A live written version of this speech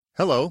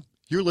Hello,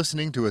 you're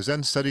listening to a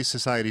Zen Studies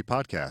Society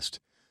podcast.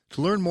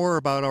 To learn more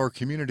about our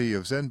community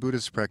of Zen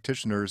Buddhist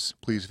practitioners,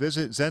 please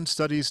visit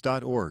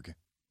zenstudies.org.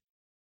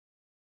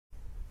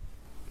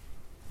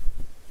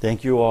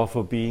 Thank you all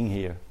for being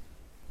here.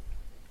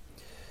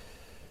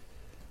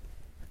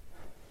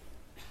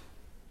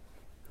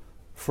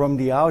 From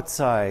the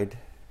outside,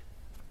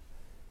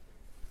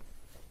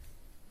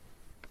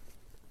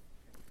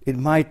 it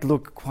might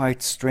look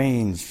quite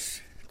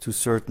strange to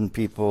certain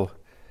people.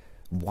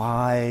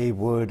 Why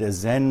would a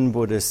Zen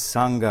Buddhist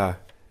Sangha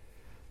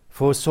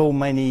for so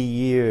many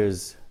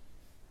years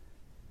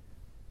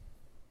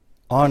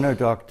honor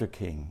Dr.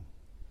 King?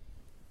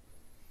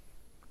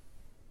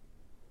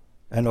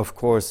 And of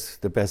course,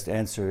 the best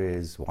answer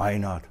is, why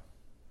not?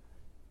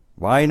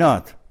 Why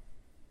not?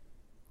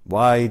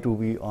 Why do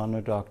we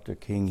honor Dr.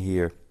 King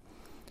here?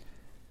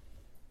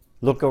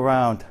 Look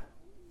around.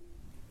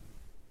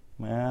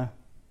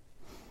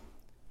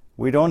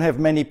 We don't have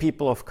many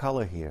people of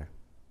color here.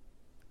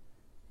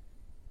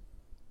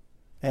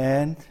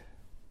 And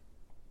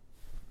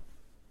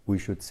we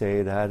should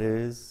say that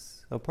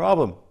is a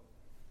problem.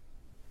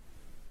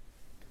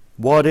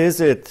 What is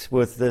it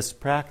with this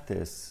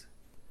practice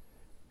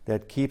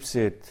that keeps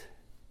it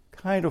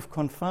kind of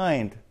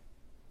confined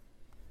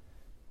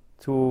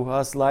to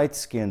us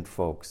light-skinned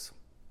folks?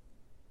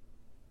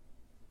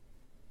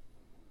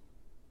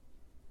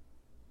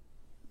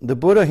 The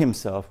Buddha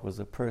himself was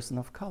a person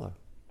of color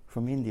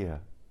from India,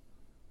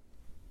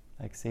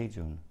 like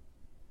Sejun.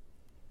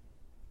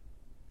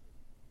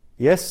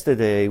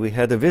 Yesterday we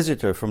had a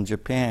visitor from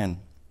Japan,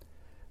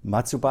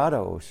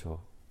 Matsubara Osho,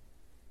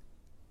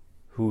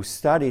 who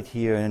studied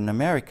here in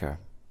America,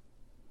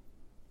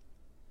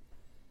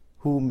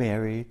 who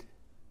married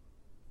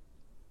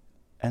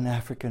an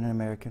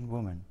African-American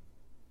woman.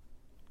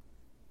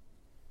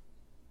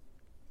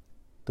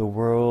 The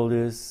world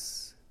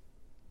is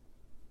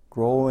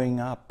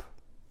growing up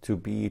to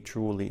be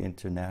truly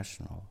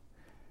international.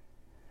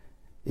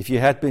 If you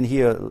had been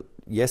here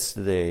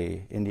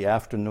yesterday in the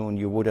afternoon,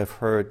 you would have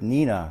heard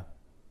Nina,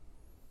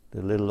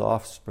 the little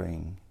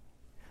offspring,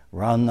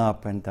 run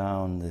up and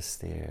down the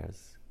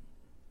stairs.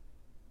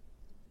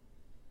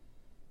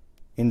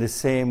 In the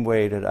same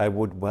way that I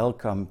would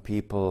welcome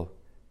people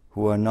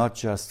who are not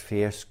just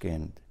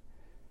fair-skinned,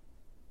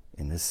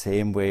 in the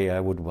same way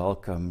I would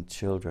welcome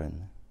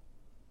children.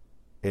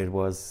 It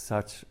was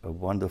such a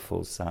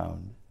wonderful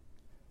sound.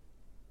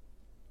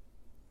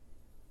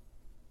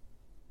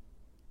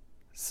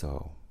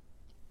 So,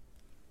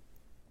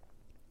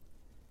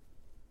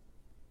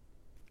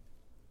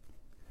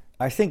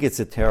 I think it's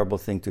a terrible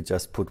thing to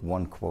just put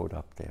one quote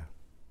up there.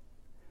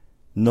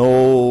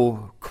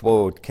 No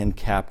quote can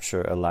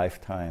capture a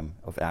lifetime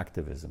of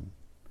activism,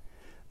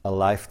 a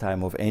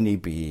lifetime of any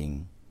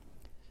being.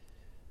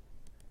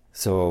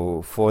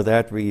 So, for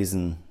that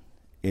reason,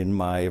 in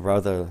my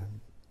rather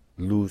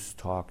loose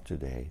talk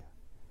today,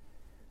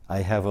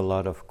 I have a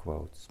lot of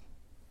quotes.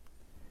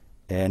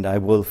 And I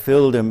will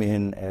fill them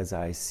in as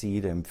I see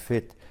them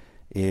fit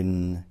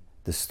in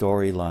the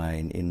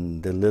storyline,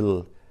 in the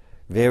little,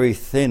 very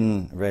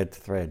thin red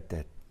thread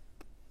that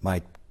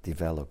might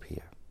develop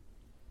here.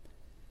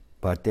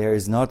 But there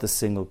is not a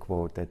single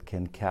quote that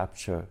can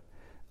capture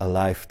a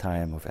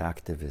lifetime of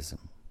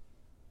activism.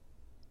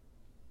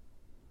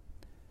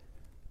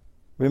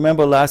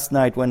 Remember last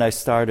night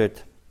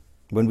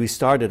when we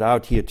started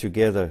out here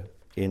together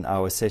in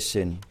our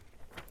session,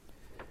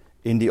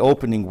 in the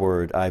opening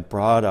words, I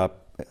brought up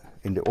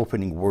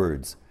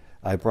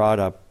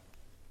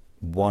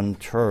one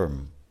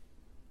term.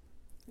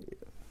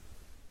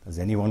 Does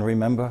anyone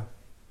remember?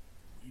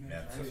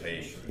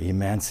 Emancipation.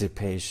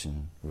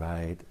 Emancipation,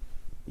 right.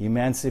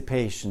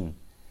 Emancipation.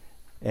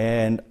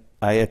 And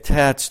I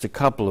attached a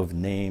couple of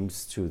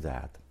names to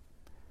that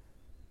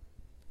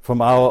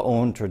from our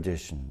own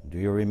tradition. Do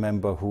you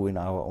remember who in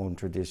our own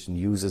tradition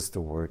uses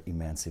the word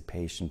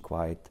emancipation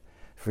quite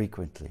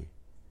frequently?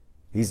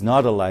 He's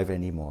not alive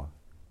anymore.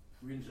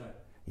 Rinzai.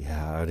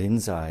 Yeah,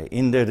 Rinzai.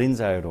 In the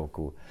Rinzai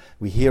Roku,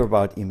 we hear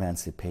about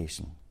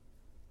emancipation.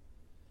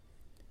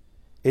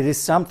 It is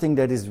something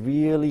that is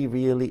really,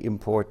 really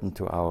important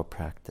to our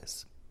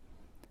practice.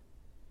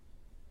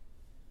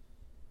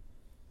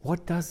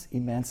 What does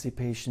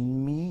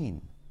emancipation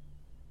mean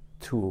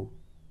to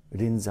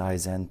Rinzai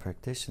Zen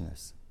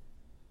practitioners?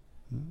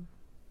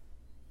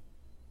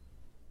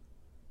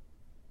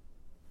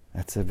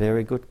 That's a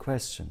very good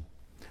question.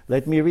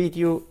 Let me read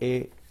you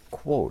a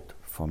quote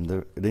from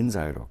the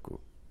Rinzai Roku.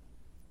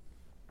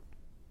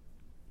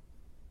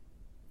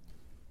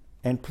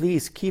 And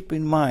please keep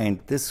in mind,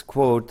 this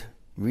quote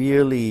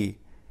really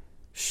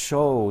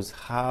shows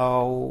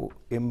how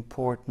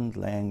important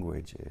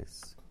language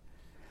is,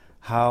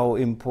 how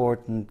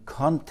important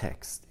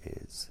context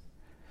is.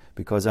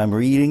 Because I'm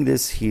reading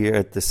this here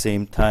at the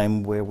same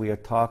time where we are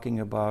talking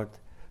about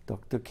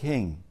Dr.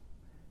 King,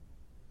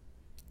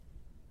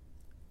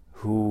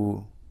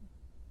 who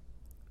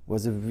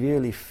was a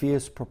really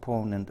fierce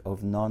proponent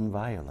of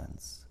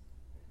nonviolence.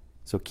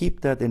 So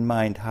keep that in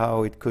mind,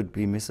 how it could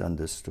be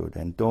misunderstood,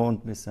 and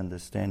don't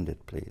misunderstand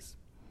it, please.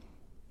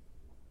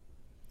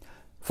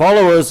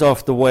 Followers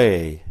of the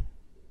way,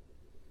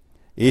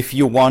 if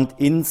you want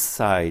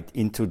insight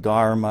into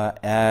Dharma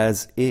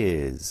as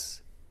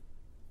is,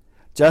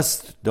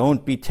 just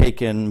don't be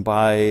taken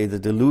by the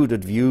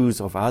deluded views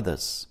of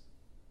others.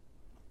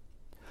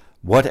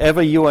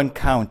 Whatever you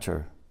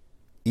encounter,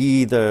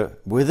 either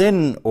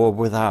within or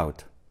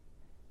without,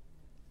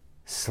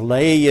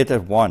 slay it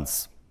at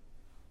once.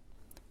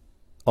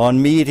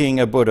 On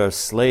meeting a Buddha,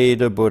 slay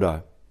the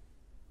Buddha.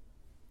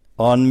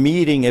 On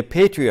meeting a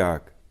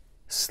patriarch,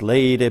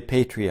 slay the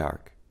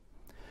patriarch.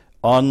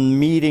 On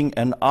meeting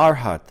an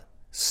arhat,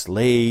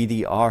 slay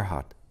the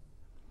arhat.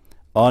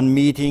 On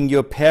meeting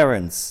your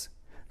parents,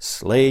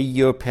 slay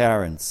your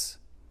parents.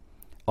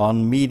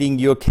 On meeting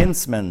your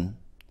kinsmen,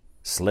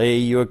 slay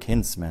your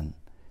kinsmen,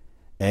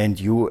 and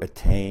you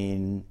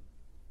attain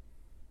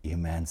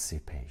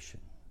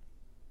emancipation.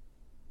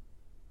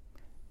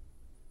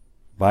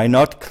 By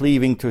not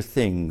cleaving to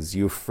things,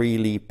 you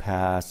freely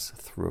pass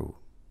through.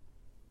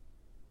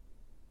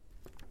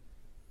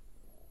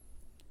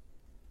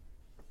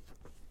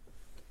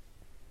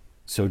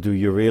 So do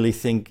you really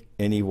think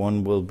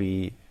anyone will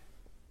be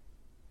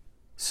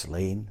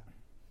slain?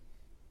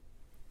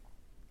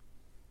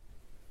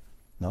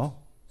 No?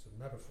 It's a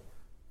metaphor.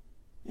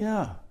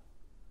 Yeah.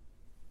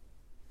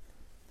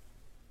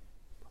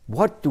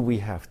 What do we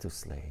have to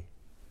slay?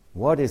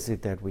 What is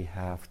it that we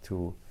have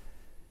to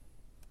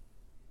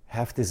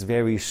have this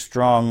very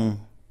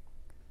strong,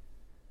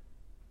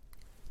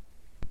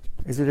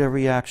 is it a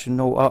reaction?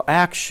 No,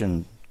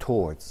 action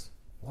towards.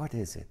 What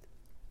is it?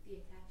 The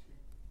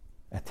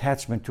attachment.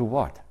 Attachment to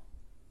what?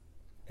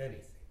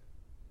 Anything.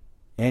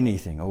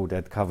 Anything. Oh,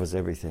 that covers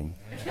everything.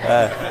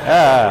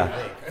 Our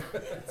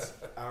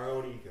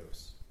own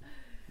egos.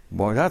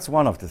 Well, that's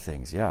one of the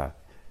things, yeah.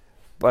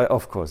 But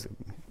of course,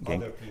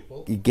 Other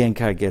people.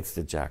 Genkai gets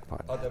the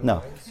jackpot. Other No,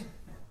 minds.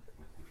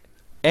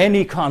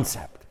 any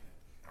concept,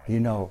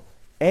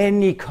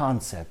 any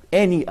concept,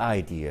 any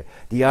idea,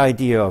 the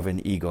idea of an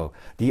ego,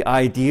 the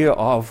idea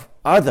of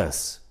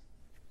others.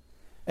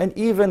 And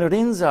even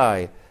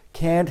Rinzai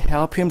can't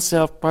help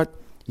himself but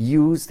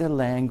use the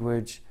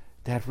language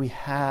that we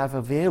have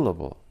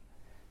available.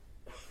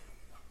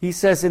 He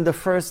says in the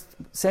first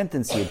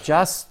sentence here,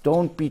 just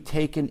don't be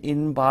taken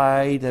in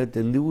by the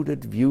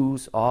deluded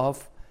views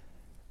of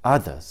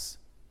others.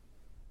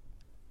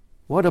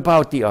 What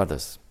about the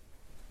others?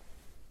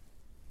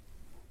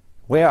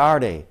 Where are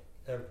they?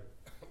 Every,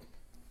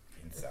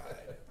 Inside.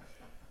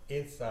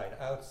 inside,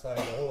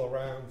 outside, all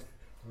around,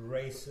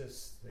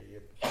 races.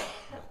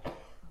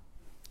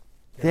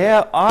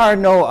 There are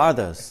no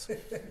others.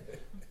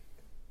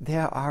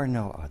 There are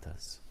no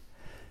others.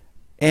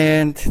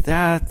 And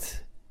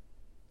that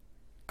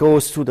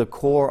goes to the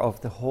core of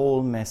the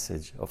whole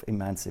message of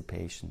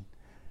emancipation.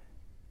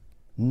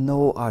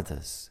 No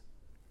others.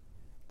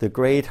 The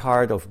great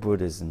heart of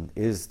Buddhism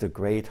is the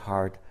great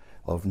heart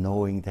of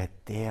knowing that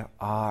there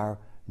are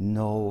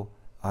no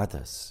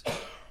others.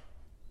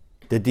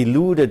 The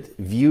deluded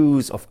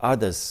views of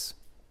others,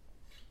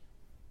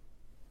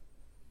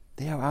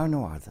 there are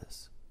no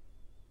others.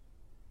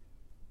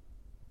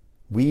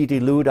 We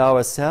delude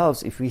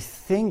ourselves if we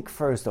think,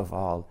 first of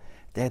all,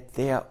 that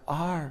there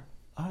are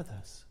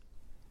others.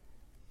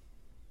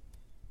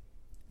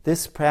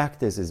 This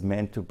practice is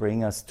meant to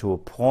bring us to a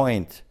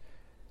point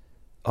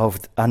of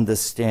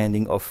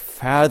understanding, of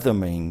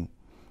fathoming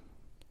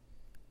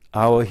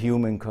our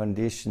human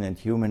condition and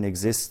human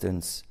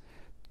existence,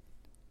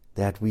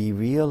 that we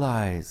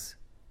realize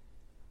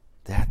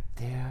that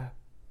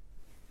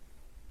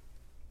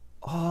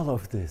all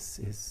of this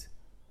is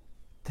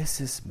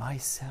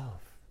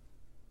myself.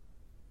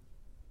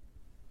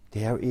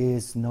 There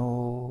is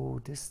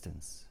no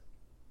distance.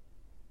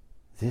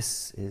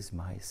 This is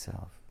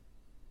myself.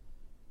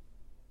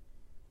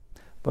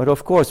 But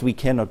of course, we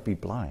cannot be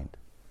blind.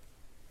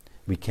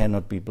 We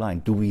cannot be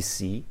blind. Do we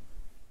see?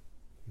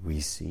 We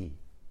see.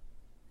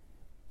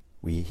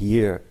 We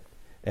hear.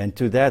 And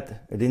to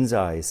that,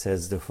 Rinzai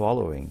says the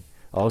following,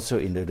 also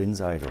in the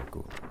Rinzai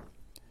Roku.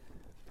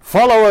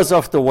 Followers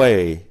of the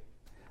way,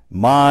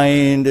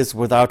 mind is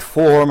without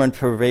form and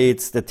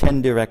pervades the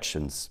 10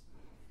 directions.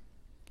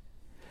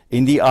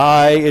 In the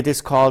eye it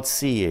is called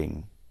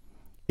seeing.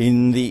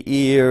 In the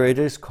ear it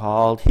is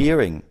called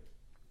hearing.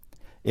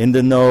 In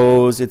the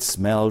nose it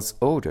smells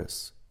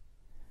odors.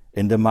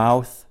 In the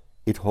mouth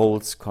it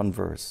holds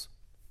converse.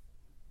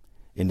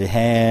 In the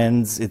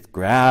hands it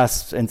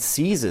grasps and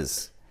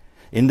seizes.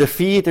 In the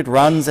feet it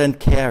runs and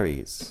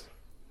carries.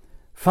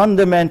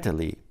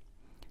 Fundamentally,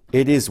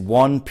 it is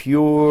one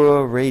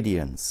pure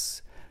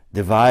radiance.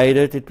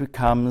 Divided, it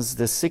becomes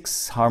the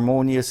 6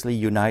 harmoniously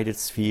united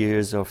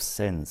spheres of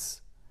sense.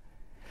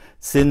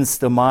 Since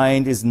the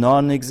mind is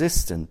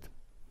non-existent,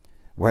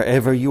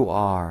 wherever you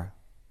are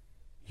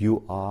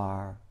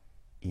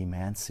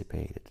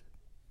emancipated.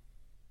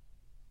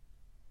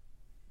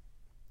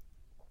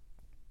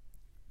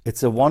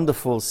 It's a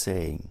wonderful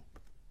saying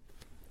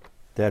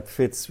that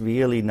fits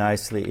really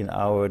nicely in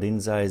our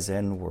Rinzai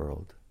Zen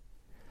world.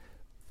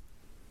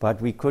 But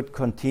we could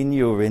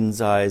continue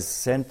Rinzai's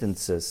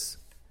sentences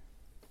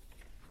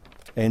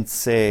and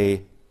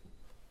say,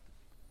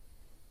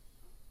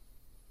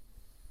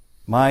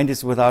 mind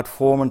is without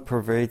form and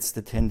pervades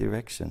the 10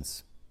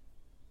 directions.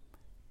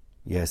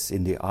 Yes,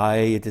 in the eye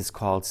it is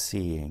called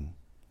seeing.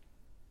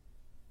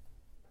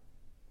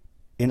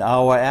 In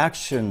our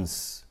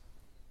actions,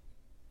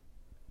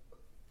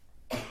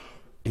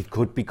 it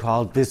could be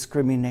called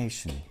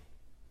discrimination.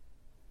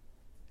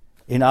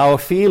 In our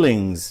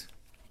feelings,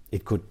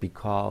 it could be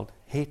called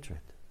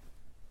hatred.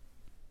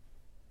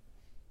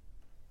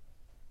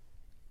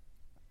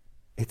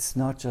 It's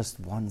not just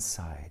one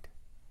side.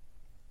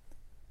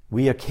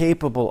 We are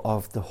capable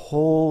of the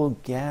whole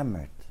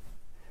gamut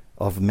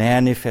of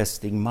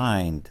manifesting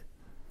mind.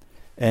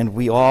 And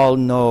we all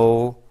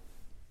know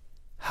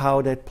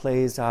how that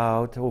plays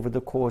out over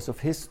the course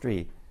of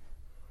history.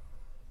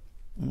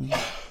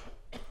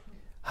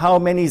 How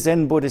many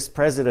Zen Buddhist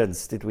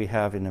presidents did we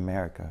have in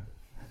America?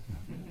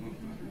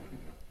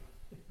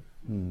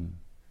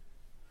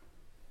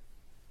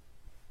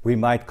 We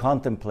might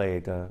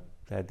contemplate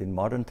that in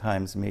modern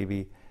times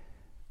maybe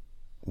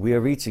we are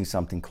reaching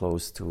something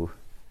close to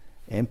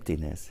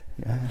emptiness.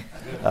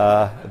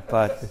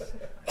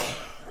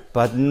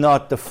 But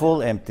not the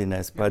full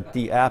emptiness, but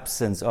the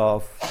absence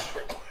of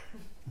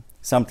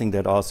something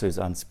that also is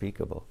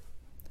unspeakable.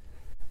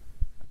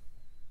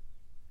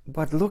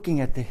 But looking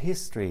at the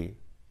history,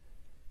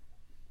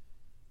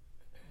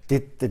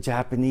 did the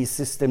Japanese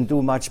system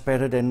do much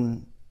better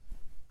than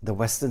the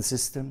Western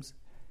systems?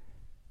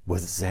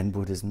 Was Zen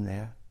Buddhism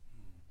there?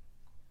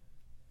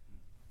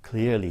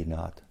 Clearly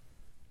not.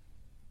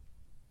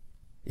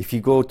 If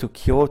you go to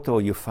Kyoto,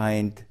 you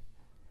find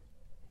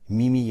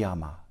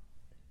Mimiyama.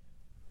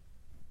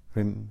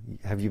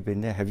 Have you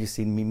been there? Have you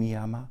seen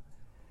Mimiyama?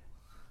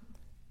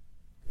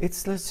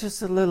 It's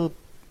just a little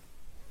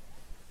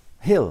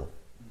hill.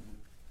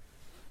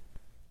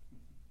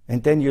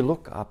 And then you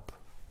look up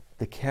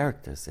the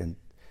characters and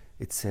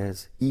it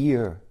says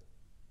Ear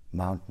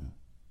Mountain.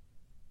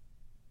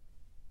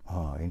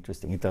 Oh,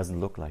 interesting. It doesn't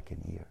look like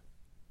an ear.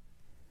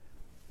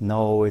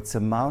 No, it's a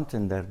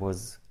mountain that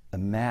was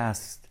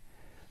amassed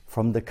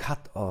from the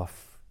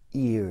cut-off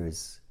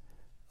ears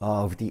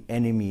of the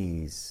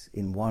enemies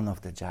in one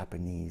of the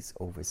Japanese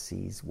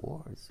overseas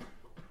wars.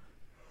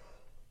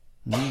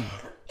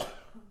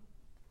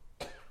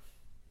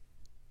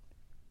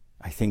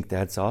 I think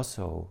that's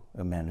also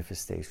a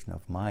manifestation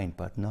of mind,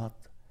 but not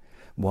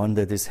one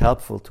that is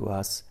helpful to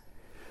us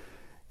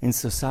in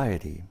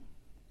society.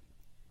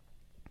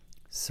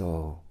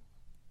 So,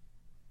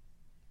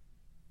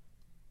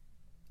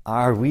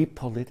 are we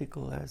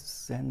political as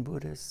Zen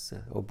Buddhists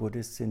or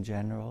Buddhists in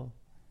general?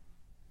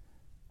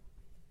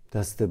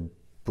 Does the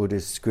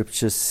Buddhist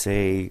scriptures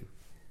say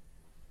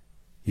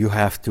you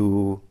have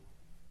to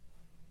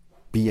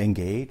be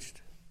engaged?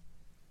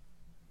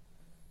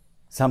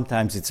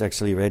 Sometimes it's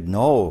actually read,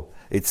 no,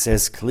 it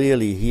says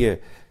clearly here,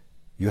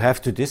 you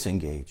have to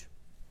disengage.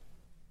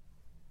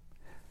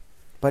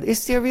 But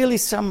is there really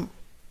such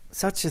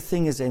a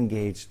thing as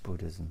engaged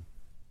Buddhism?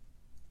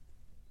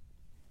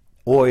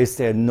 Or is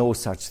there no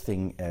such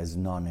thing as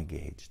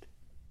non-engaged?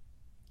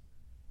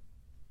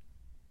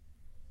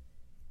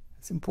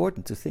 It's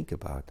important to think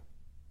about.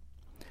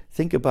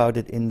 Think about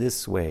it in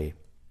this way.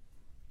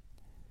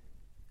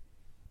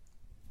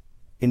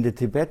 In the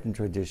Tibetan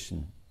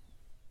tradition,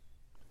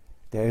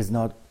 there is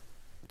not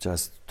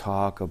just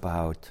talk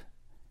about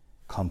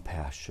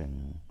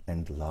compassion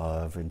and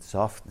love and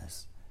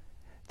softness.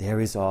 There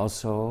is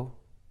also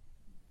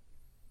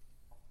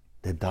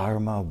the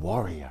Dharma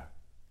warrior.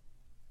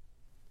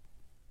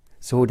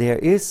 So there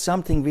is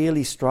something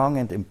really strong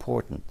and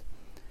important.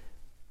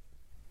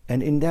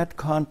 And in that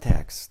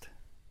context,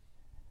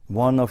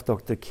 one of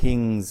Dr.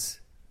 King's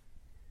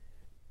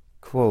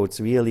quotes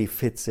really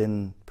fits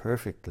in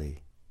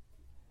perfectly.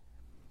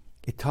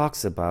 He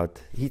talks about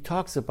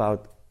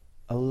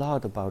a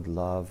lot about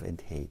love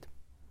and hate,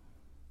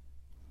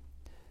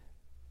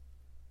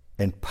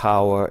 and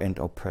power and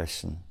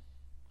oppression.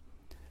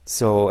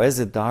 So as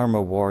a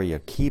Dharma warrior,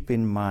 keep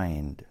in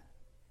mind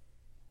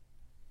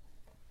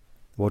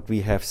what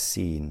we have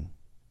seen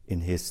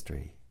in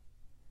history.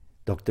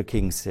 Dr.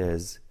 King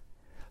says,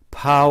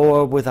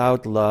 power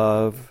without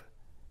love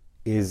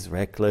is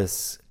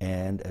reckless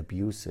and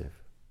abusive.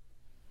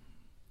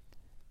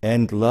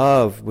 And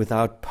love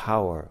without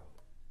power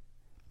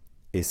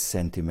is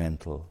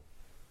sentimental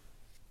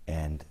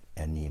and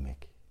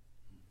anemic.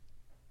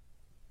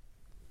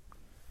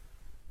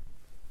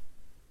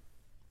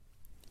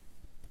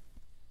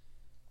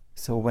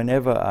 So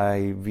whenever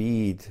I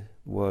read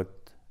what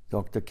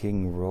Dr.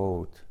 King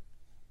wrote,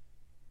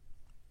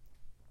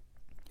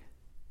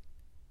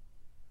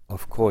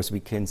 of course we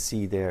can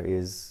see there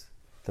is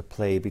the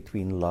play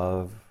between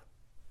love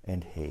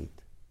and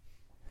hate.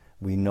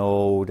 We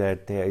know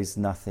that there is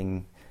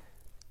nothing,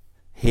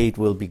 hate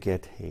will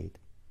beget hate.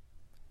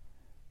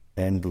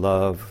 And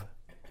love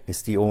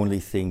is the only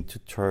thing to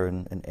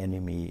turn an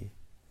enemy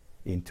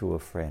into a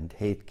friend.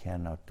 Hate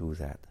cannot do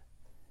that.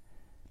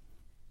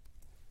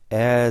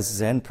 As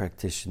Zen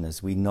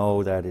practitioners, we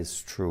know that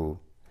is true,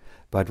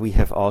 but we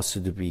have also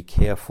to be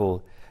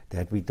careful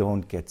that we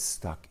don't get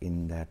stuck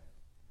in that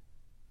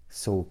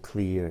so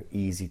clear,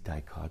 easy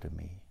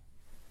dichotomy.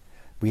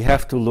 We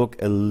have to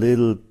look a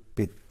little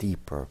bit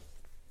deeper.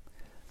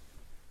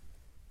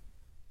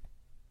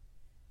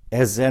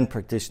 As Zen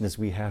practitioners,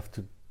 we have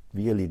to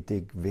really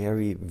dig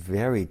very,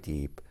 very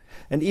deep.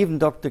 And even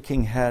Dr.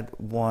 King had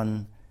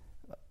one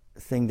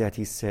thing that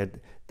he said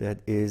that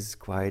is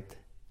quite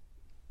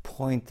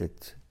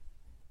pointed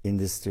in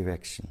this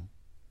direction.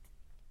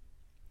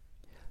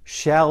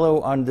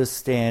 Shallow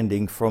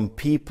understanding from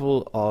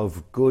people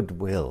of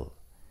goodwill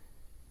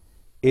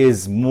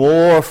is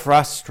more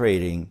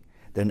frustrating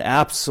than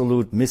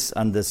absolute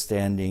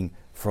misunderstanding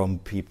from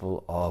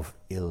people of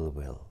ill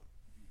will.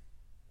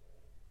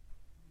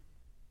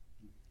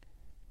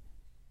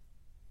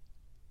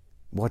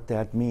 What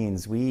that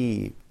means,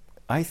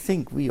 I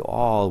think we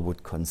all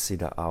would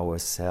consider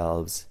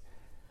ourselves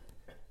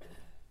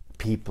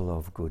people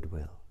of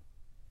goodwill.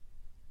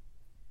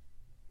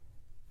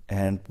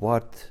 And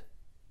what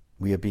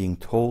we are being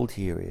told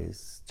here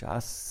is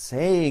just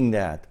saying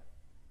that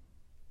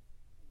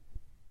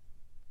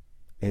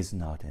is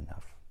not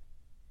enough.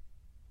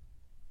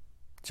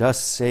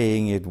 Just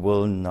saying it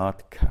will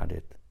not cut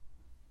it.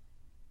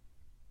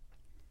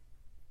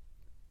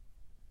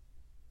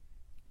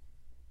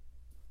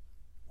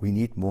 We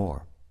need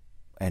more.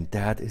 And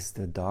that is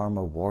the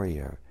Dharma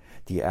warrior,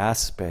 the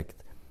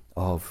aspect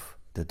of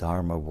the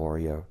Dharma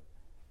warrior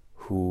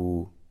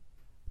who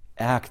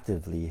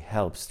actively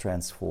helps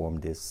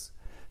transform this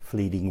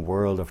fleeting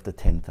world of the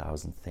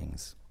 10,000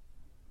 things.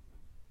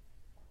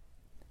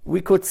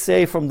 We could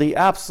say from the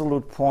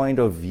absolute point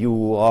of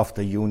view of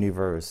the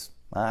universe,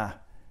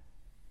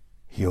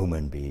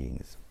 human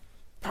beings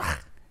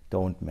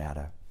don't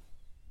matter.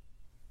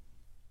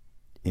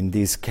 In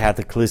these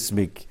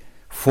cataclysmic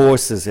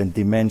forces and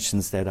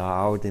dimensions that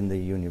are out in the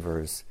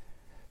universe,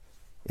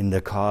 in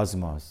the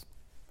cosmos,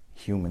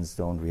 humans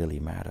don't really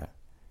matter.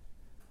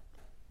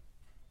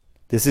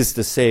 This is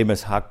the same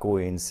as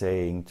Hakuin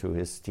saying to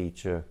his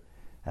teacher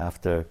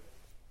after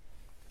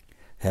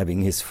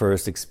having his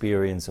first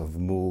experience of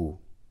Mu,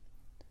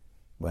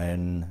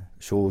 when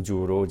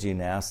Shoju Rojin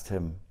asked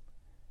him,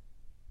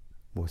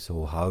 well,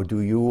 so how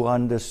do you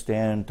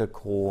understand the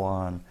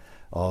koan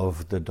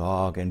of the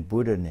dog and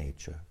Buddha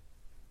nature?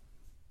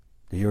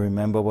 Do you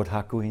remember what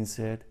Hakuin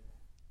said?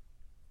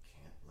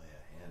 Can't lay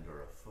a hand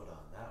or a foot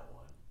on that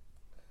one.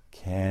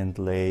 Can't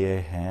lay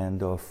a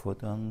hand or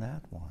foot on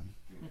that one.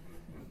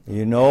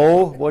 You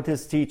know what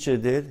his teacher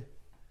did?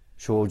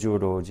 Shoju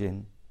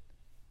Rojin.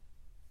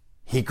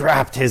 He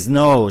grabbed his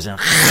nose and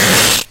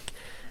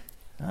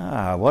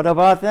what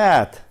about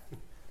that?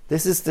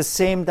 This is the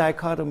same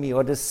dichotomy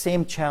or the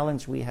same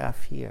challenge we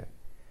have here.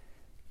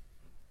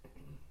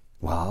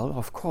 Well,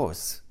 of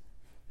course,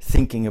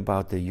 thinking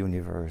about the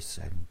universe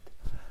and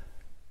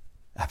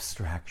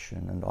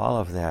abstraction and all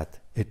of that,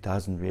 it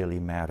doesn't really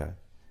matter.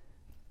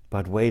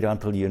 But wait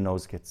until your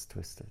nose gets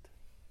twisted.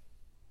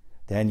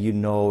 Then you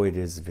know it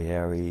is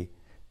very,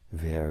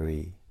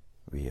 very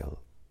real.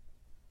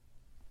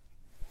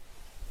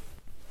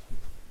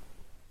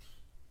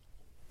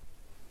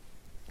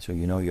 So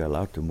you know you're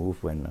allowed to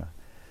move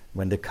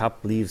when the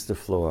cup leaves the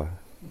floor.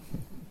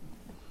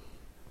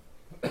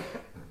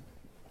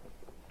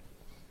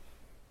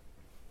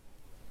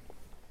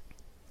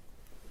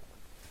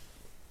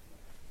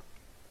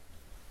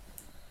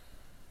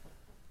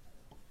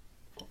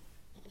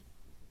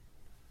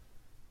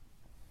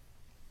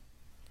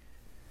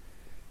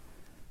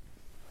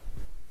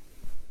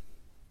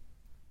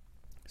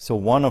 So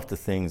one of the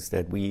things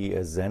that we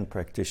as Zen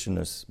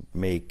practitioners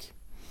make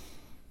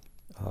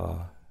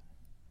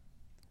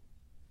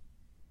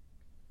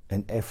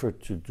an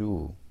effort to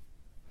do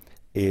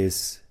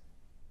is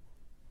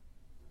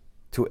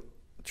to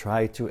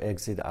try to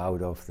exit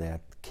out of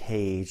that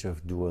cage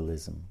of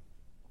dualism,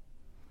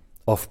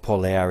 of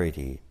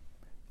polarity,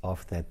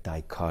 of that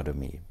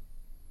dichotomy.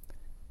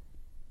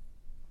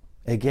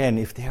 Again,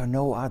 if there are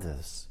no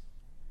others,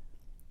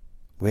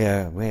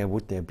 where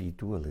would there be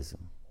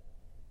dualism?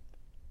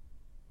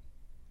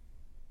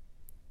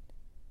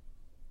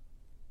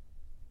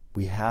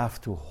 We have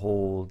to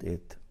hold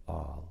it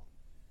all.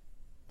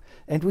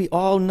 And we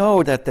all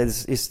know that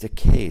this is the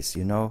case,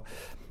 you know.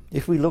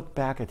 If we look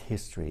back at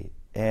history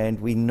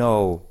and we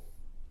know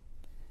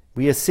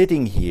we are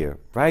sitting here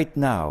right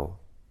now,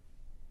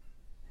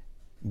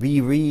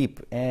 we reap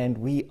and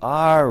we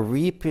are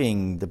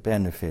reaping the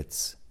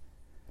benefits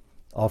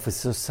of a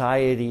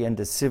society and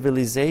a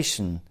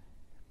civilization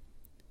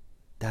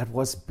that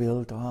was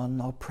built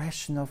on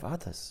oppression of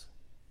others.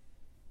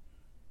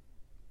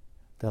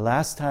 The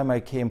last time I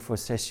came for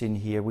session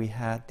here, we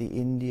had the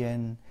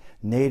Indian,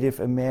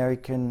 Native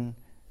American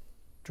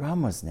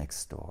drummers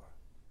next door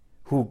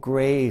who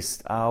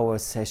graced our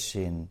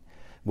session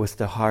with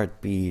the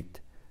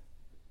heartbeat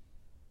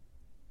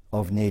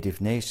of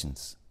native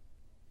nations.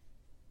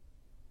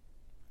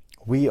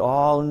 We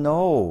all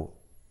know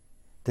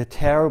the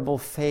terrible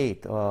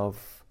fate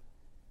of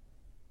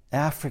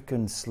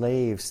African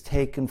slaves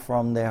taken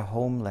from their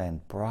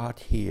homeland, brought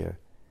here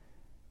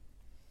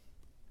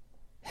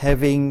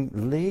having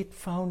laid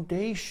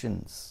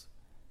foundations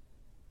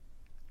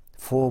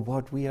for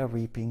what we are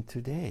reaping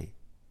today.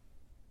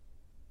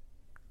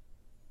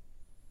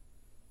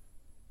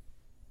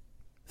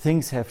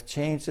 Things have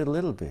changed a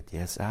little bit,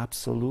 yes,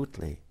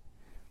 absolutely.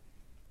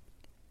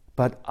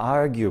 But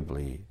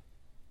arguably,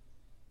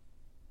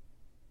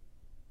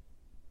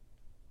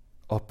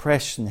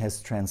 oppression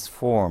has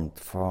transformed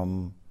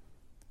from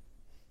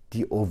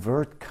the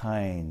overt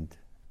kind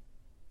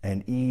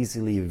and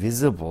easily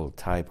visible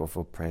type of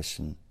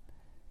oppression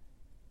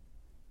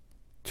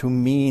to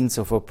means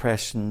of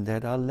oppression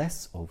that are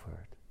less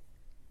overt,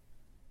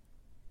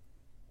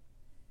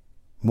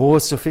 more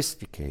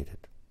sophisticated,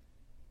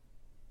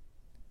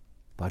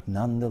 but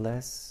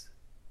nonetheless,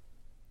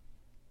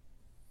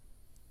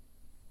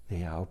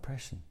 they are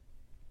oppression.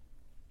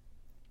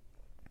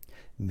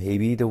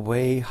 Maybe the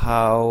way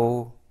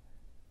how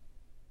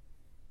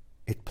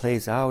it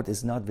plays out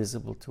is not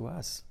visible to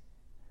us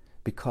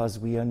because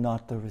we are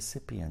not the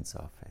recipients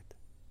of it.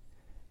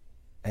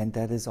 And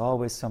that is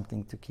always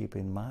something to keep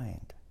in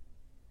mind.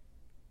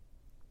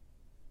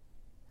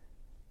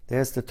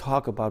 There's the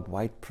talk about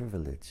white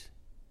privilege.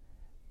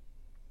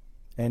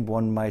 And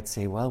one might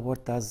say, well,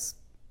 what does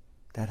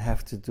that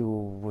have to do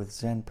with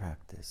Zen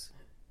practice?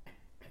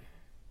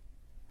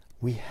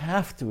 We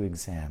have to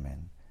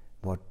examine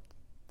what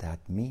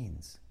that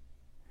means.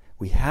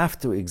 We have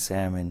to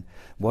examine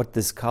what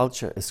this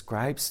culture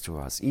ascribes to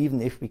us,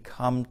 even if we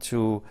come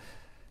to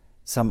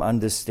some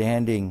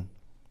understanding.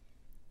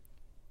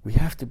 We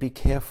have to be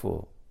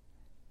careful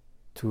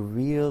to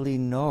really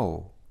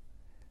know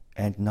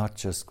and not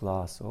just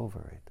gloss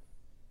over it.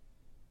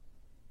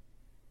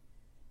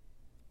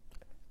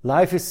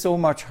 Life is so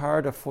much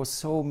harder for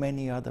so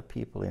many other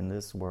people in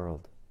this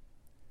world.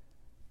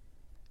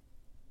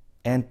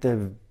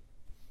 And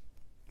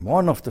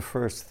one of the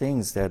first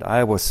things that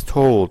I was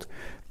told,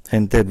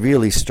 and that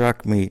really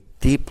struck me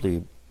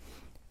deeply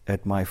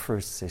at my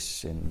first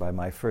session by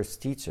my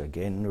first teacher,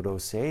 Genro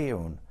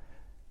Seiun,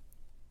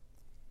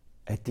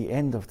 at the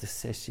end of the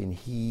session,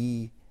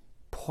 he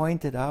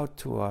pointed out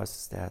to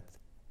us that,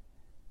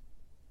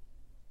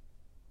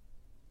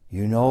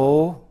 you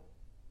know,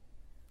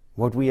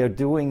 what we are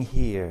doing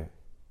here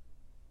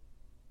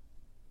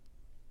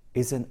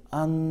is an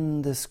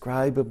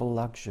undescribable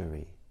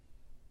luxury.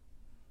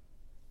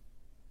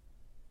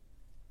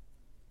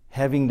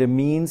 Having the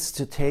means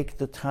to take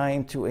the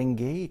time to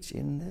engage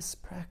in this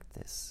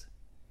practice,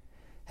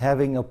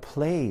 having a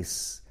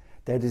place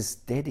that is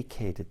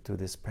dedicated to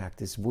this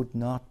practice would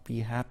not be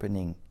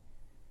happening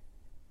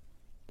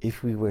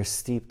if we were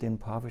steeped in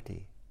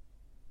poverty.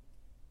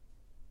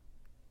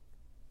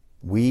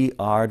 We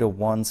are the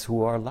ones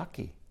who are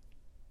lucky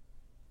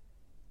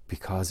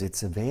because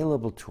it's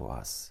available to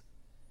us.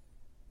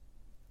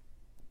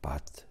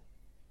 But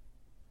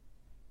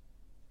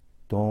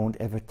don't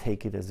ever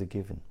take it as a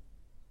given.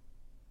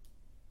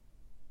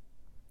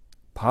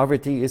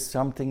 Poverty is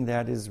something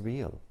that is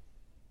real.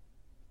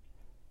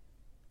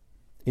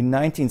 In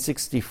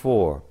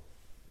 1964,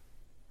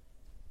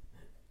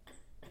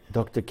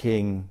 Dr.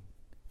 King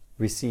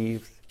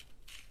received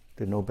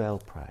the Nobel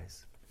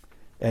Prize.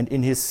 And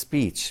in his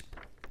speech,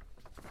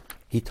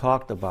 he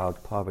talked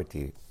about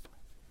poverty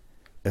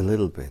a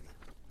little bit.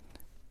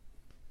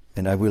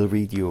 And I will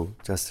read you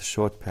just a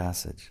short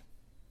passage.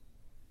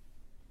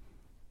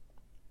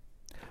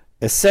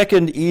 A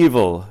second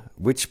evil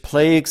which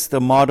plagues the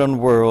modern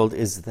world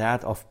is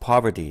that of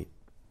poverty.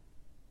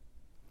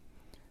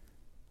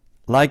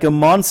 Like a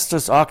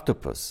monstrous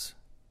octopus,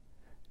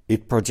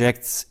 it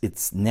projects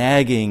its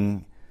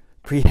nagging,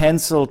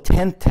 prehensile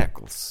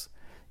tentacles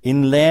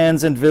in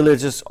lands and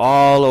villages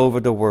all over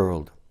the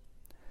world.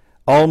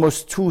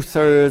 Almost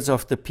 2/3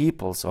 of the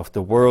peoples of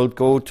the world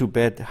go to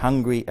bed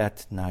hungry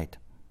at night.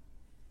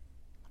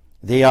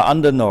 They are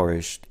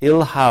undernourished,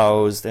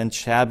 ill-housed, and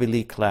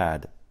shabbily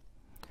clad.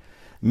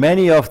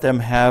 Many of them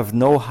have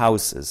no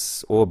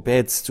houses or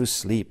beds to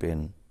sleep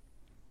in.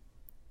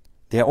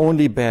 Their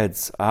only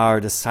beds are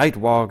the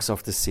sidewalks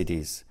of the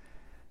cities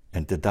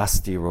and the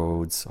dusty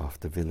roads of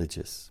the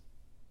villages.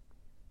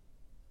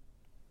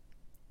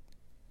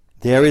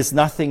 There is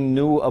nothing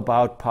new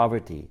about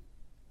poverty.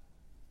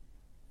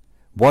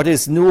 What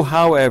is new,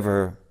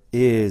 however,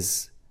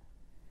 is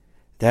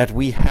that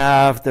we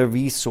have the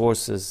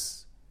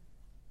resources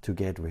to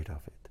get rid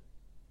of it.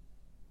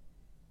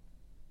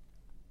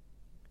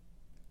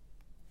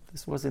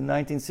 This was in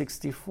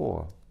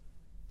 1964.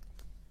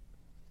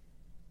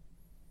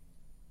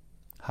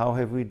 How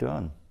have we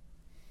done?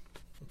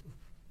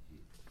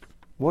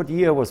 What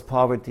year was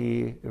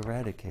poverty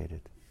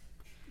eradicated?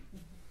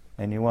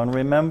 Anyone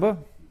remember?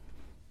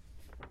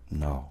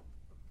 No.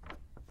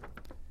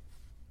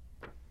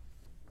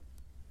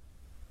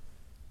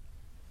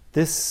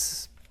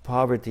 This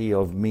poverty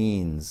of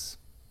means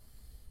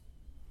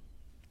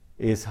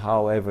is,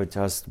 however,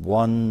 just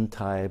one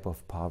type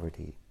of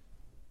poverty.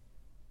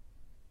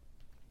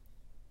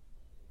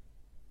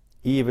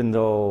 Even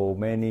though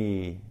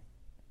many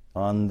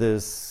on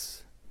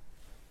this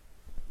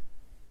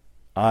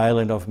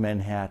island of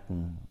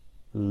Manhattan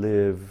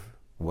live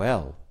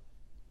well,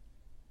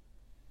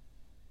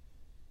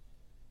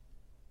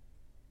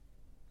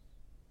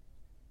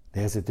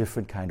 There's a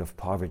different kind of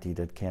poverty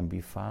that can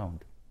be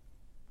found.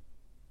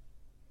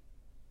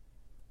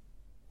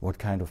 What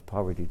kind of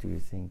poverty do you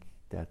think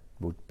that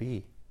would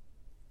be?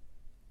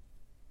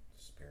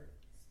 Spirit.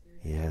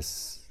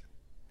 Yes.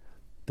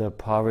 The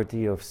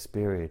poverty of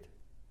spirit,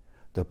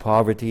 the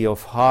poverty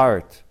of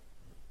heart.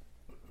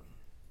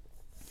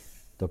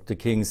 Dr.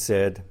 King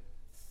said,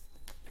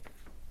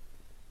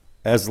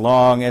 as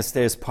long as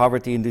there's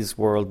poverty in this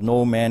world,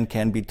 no man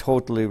can be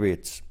totally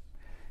rich,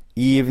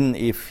 even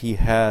if he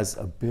has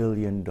 $1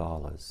 billion.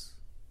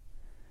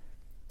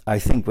 I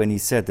think when he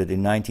said that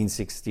in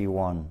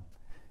 1961,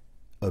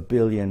 $1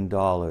 billion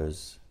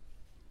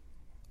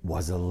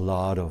was a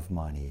lot of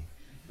money.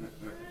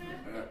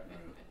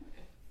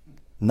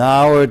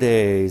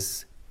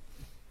 Nowadays,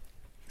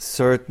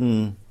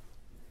 certain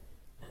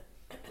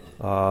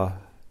there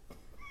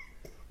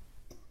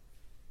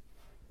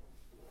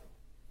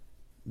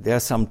are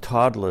some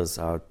toddlers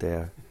out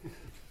there.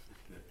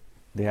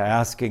 They are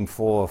asking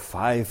for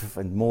 $5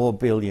 and more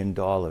billion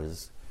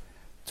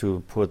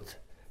to put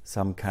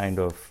some kind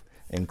of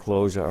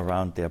enclosure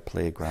around their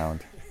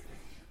playground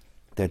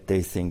that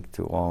they think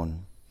to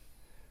own.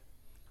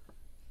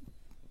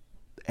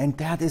 And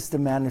that is the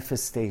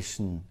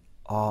manifestation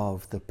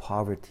of the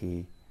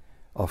poverty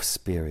of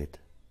spirit.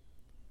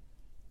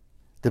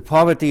 The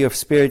poverty of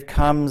spirit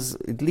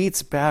it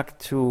leads back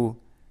to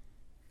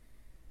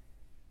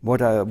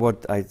what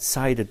I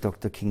cited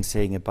Dr. King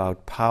saying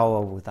about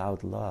power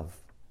without love,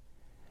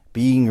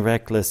 being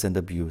reckless and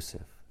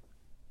abusive.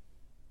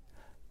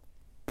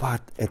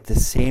 But at the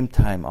same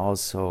time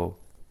also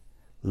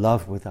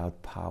love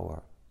without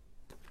power.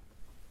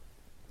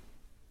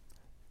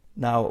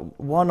 Now,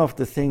 one of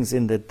the things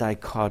in the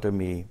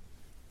dichotomy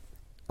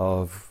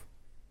of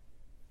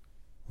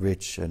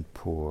rich and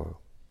poor,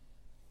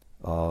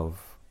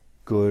 of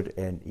good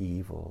and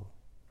evil,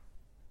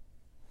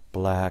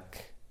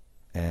 black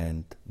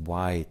and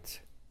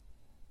white,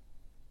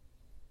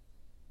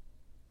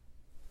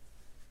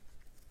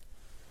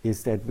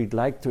 is that we'd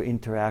like to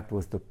interact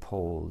with the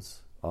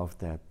poles of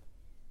that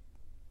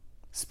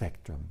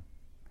spectrum.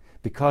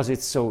 Because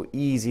it's so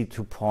easy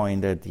to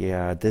point at,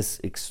 this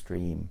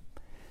extreme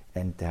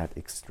and that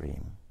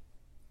extreme.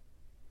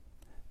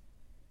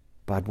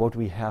 But what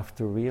we have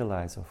to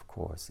realize, of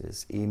course,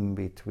 is in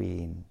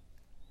between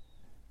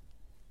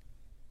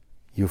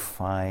you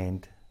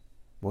find,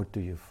 what do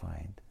you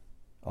find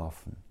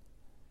often?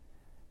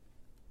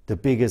 The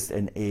biggest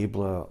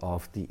enabler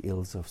of the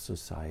ills of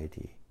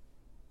society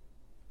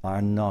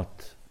are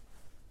not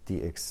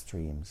the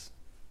extremes.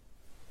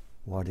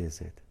 What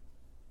is it?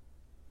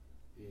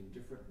 The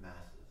indifferent masses.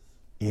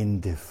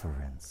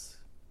 Indifference.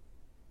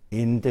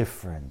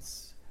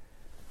 Indifference.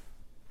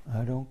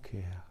 I don't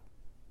care.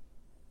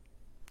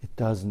 It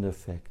doesn't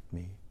affect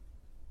me.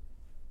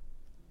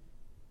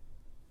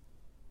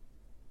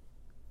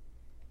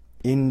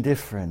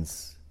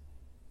 Indifference.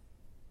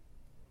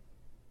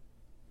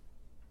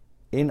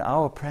 In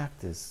our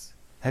practice,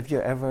 have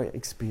you ever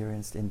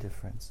experienced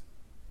indifference?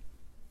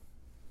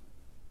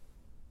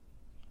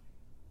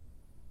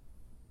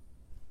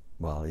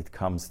 Well, it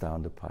comes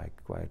down the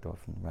pike quite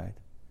often, right?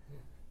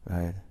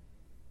 Right?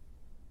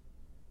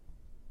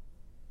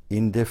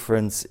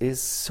 Indifference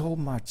is so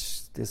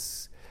much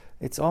this,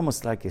 it's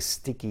almost like a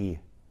sticky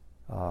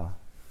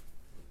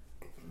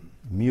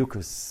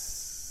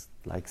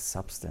mucus-like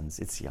substance.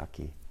 It's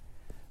yucky.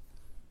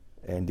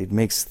 And it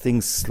makes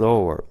things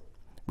slower.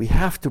 We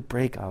have to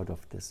break out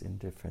of this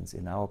indifference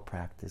in our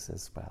practice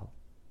as well,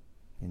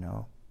 you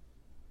know.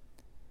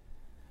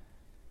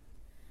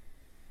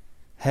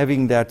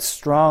 Having that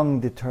strong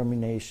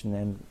determination,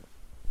 and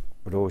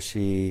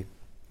Roshi,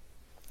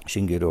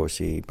 Shingi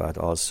Roshi, but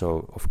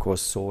also, of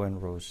course, Soen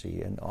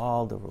Roshi and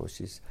all the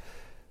Roshis,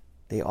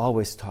 they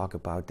always talk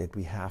about that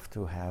we have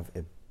to have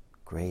a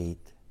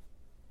great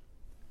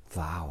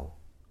vow.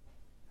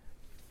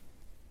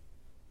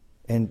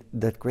 And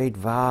that great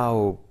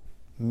vow,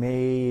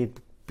 may it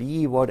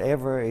be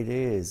whatever it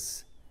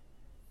is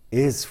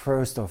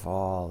first of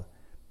all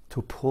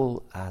to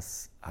pull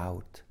us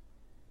out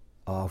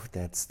of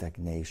that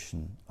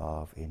stagnation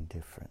of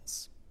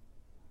indifference.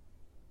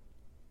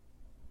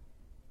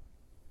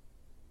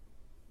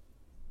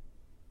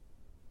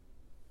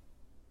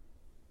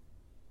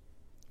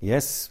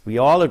 Yes, we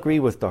all agree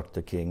with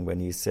Dr. King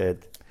when he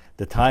said,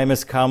 the time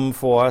has come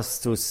for us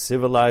to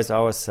civilize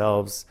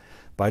ourselves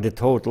by the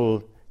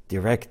total,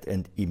 direct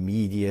and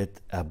immediate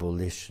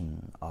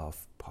abolition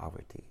of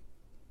poverty.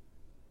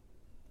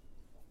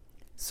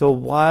 So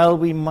while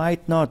we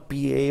might not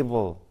be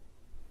able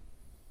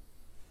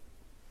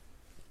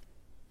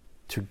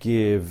to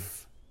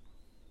give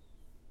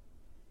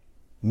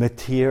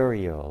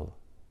material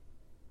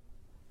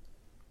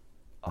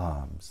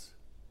alms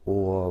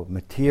or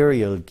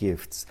material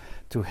gifts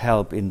to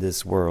help in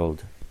this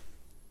world,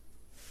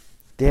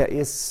 there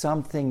is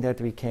something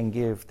that we can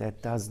give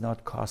that does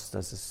not cost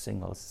us a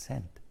single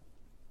cent.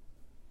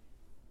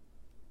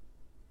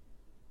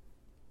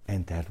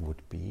 And that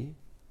would be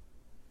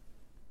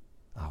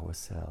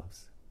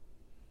ourselves.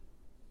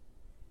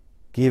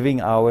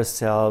 giving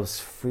ourselves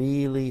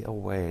freely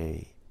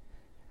away,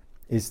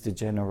 is the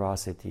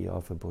generosity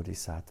of a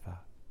bodhisattva.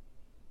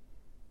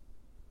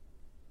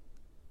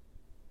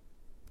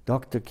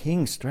 Dr.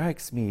 King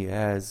strikes me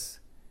as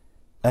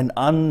an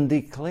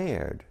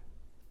undeclared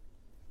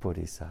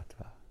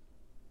bodhisattva.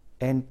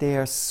 And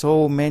there are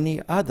so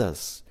many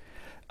others,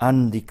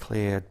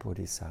 undeclared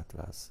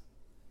bodhisattvas,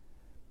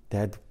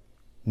 that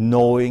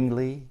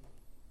knowingly,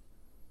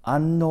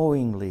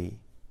 unknowingly,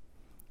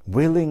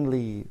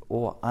 willingly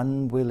or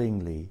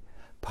unwillingly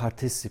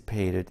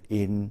participated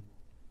in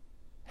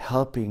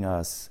helping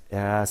us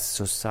as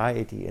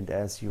society and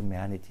as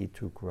humanity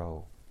to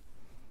grow.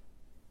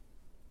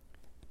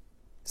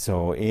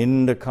 So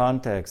in the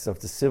context of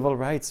the civil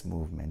rights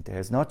movement,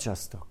 there's not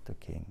just Dr.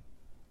 King.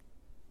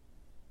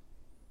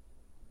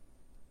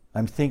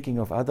 I'm thinking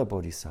of other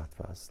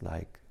bodhisattvas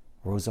like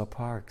Rosa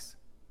Parks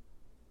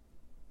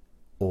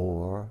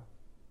or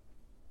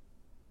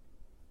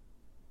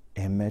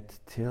Emmett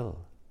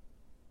Till.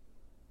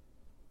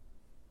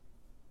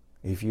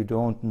 If you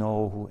don't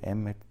know who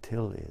Emmett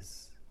Till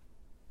is,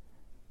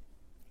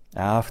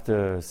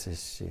 after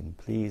session,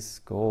 please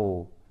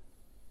go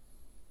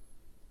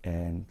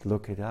and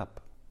look it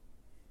up.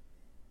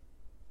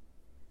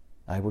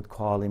 I would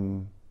call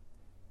him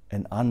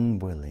an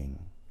unwilling,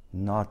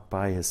 not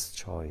by his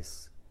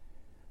choice,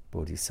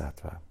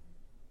 bodhisattva.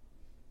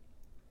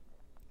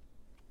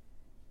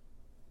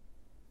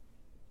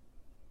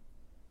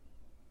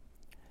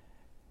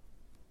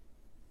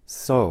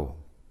 So,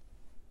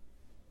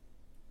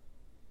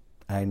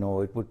 I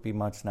know it would be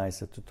much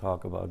nicer to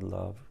talk about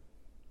love.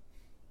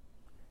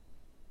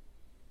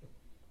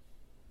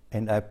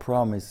 And I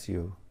promise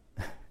you,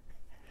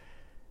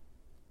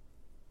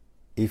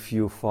 if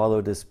you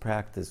follow this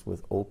practice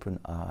with open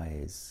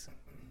eyes,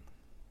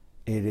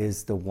 it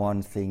is the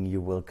one thing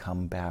you will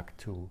come back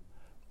to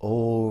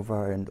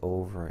over and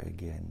over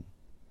again.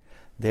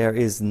 There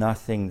is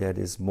nothing that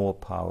is more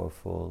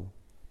powerful.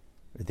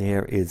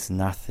 There is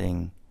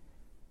nothing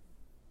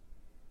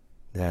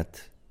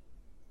that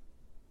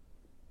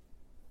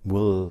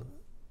will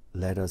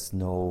let us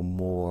know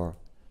more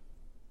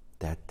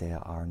that there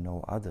are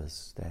no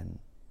others than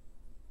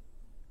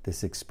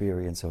this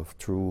experience of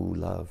true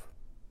love.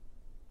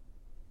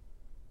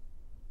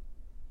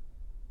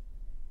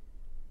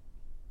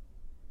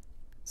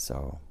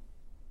 So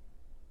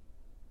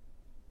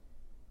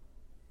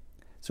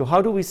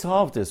how do we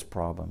solve this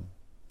problem?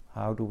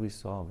 How do we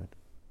solve it?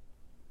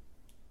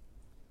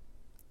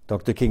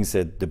 Dr. King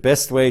said, the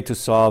best way to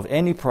solve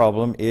any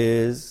problem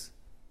is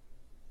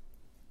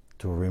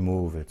to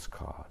remove its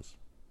cause.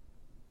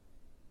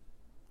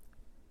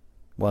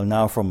 Well,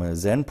 now from a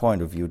Zen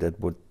point of view, that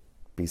would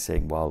be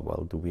saying,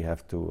 well, do we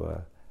have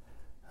to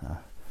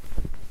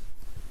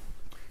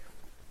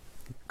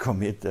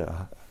commit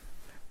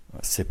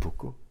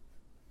seppuku?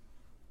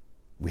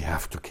 We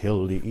have to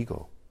kill the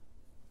ego.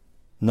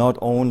 Not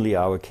only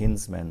our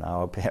kinsmen,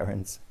 our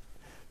parents.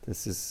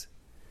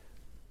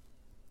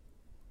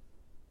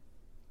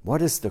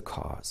 What is the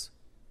cause?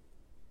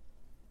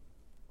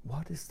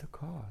 What is the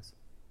cause?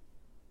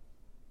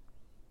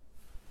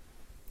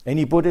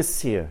 Any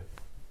Buddhists here?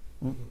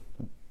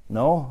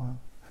 No?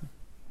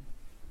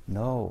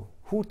 No.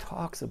 Who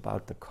talks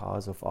about the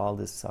cause of all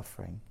this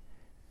suffering?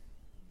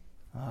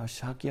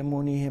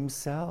 Shakyamuni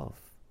himself.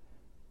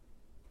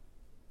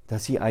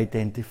 Does he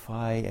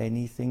identify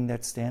anything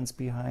that stands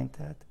behind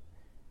that?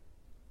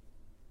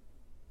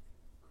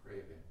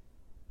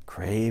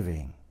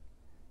 Craving.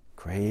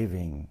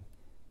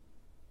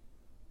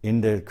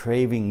 In the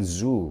craving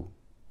zoo.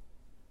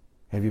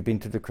 Have you been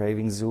to the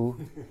craving zoo?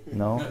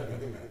 No?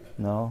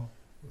 No?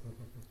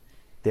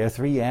 There are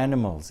 3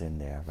 animals in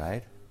there,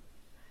 right?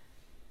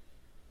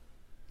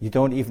 You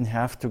don't even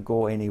have to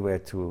go anywhere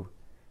to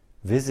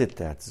visit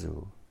that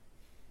zoo.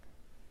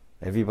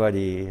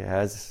 Everybody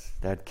has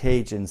that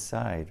cage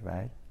inside,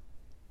 right?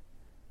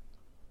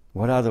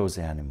 What are those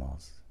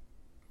animals?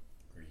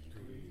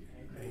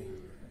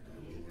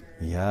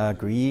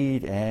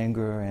 Greed,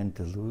 anger, and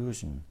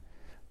delusion.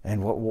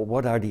 And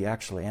what are the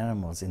actual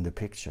animals in the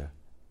picture?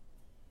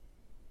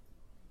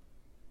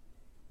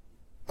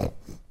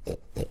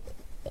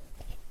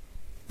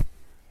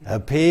 A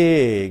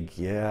pig,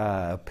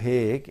 a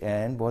pig,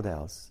 and what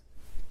else?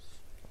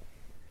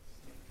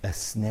 A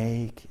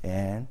snake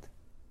and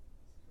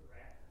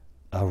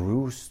a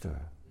rooster.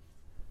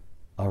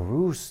 A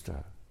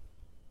rooster.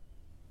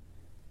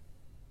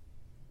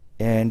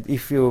 And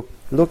if you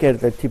look at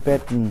the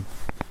Tibetan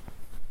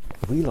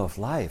wheel of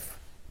life,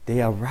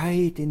 they are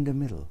right in the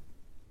middle.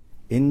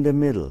 In the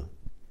middle.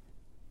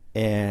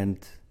 And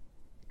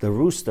the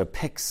rooster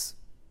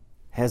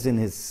has in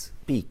his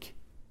beak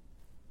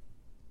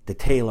the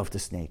tail of the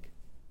snake.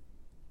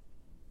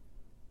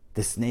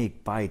 The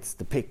snake bites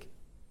the pig.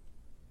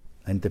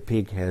 And the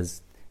pig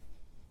has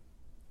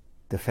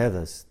the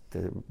feathers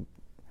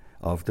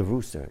of the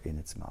rooster in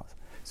its mouth.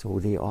 So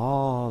they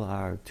all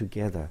are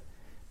together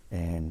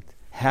and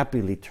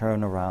happily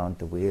turn around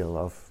the wheel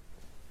of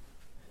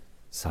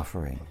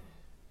suffering.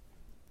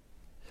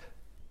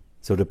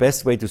 So the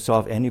best way to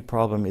solve any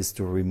problem is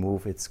to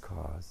remove its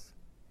cause.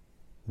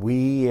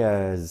 We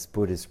as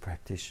Buddhist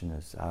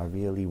practitioners are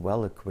really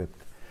well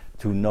equipped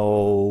to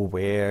know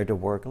where the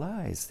work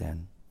lies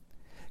then.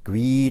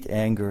 Greed,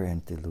 anger,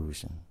 and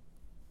delusion.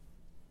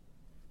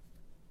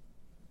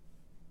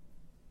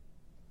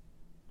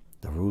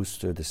 The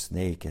rooster, the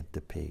snake, and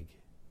the pig.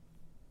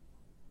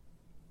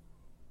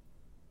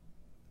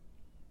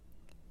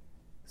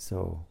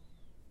 So,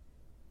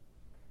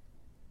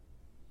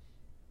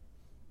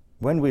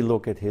 when we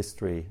look at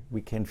history,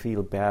 we can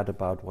feel bad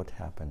about what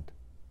happened.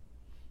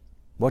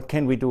 What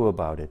can we do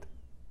about it?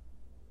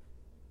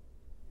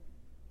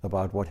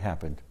 About what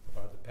happened?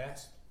 About the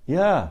past?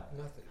 Yeah.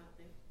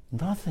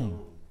 Nothing.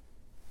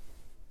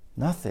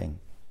 Nothing.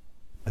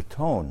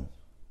 Atone.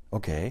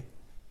 Okay.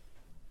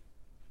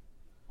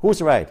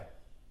 Who's right?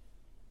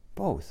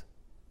 Both.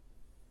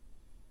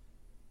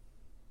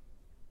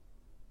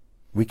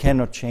 We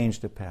cannot change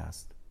the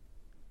past,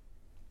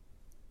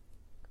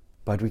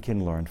 but we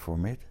can learn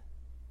from it.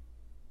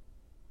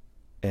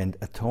 And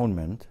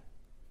atonement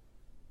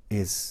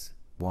is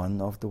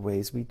one of the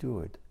ways we do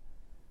it.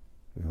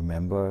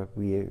 Remember,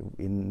 we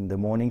in the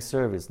morning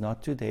service,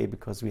 not today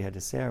because we had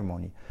a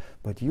ceremony,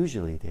 but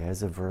usually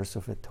there's a verse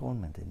of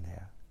atonement in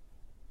there.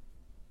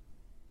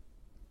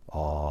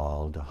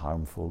 All the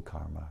harmful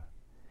karma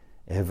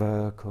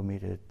ever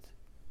committed.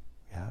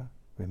 Yeah,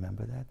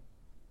 remember that?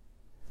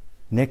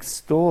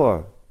 Next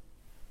door,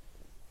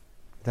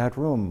 that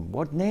room,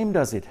 what name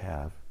does it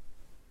have?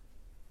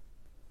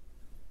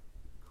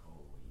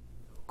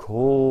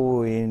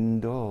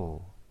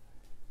 Koindo.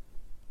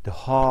 The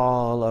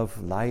Hall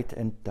of Light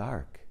and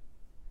Dark.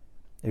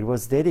 It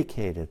was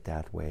dedicated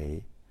that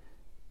way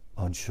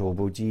on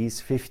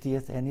Shoboji's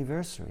 50th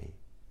anniversary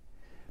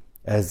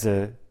as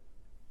a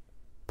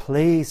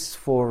place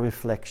for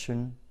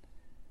reflection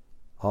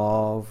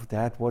of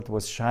that what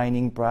was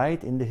shining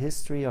bright in the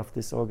history of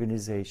this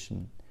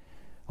organization,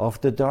 of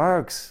the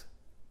darks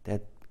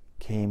that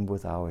came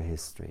with our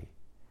history,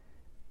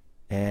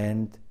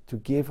 and to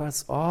give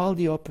us all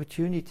the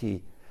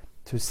opportunity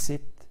to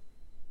sit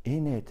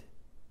in it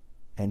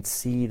and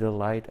see the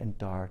light and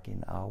dark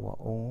in our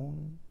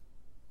own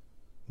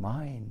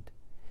mind,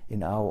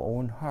 in our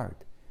own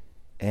heart,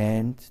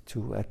 and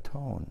to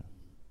atone.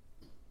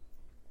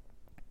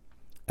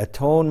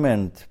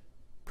 Atonement,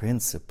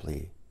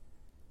 principally,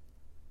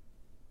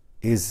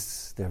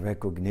 is the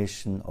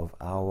recognition of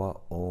our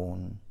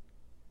own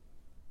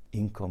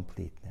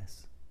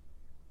incompleteness.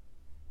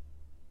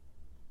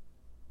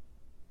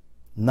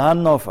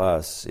 None of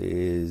us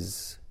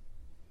is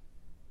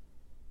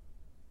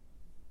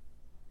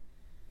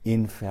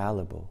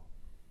infallible.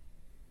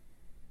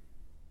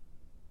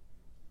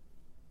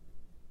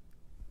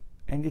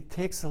 And it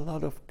takes a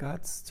lot of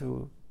guts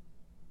to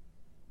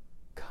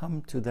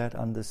come to that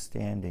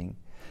understanding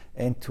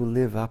and to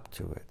live up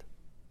to it.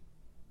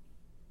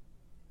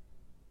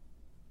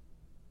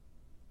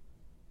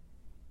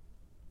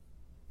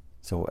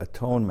 So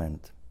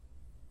atonement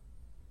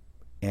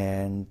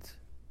and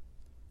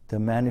the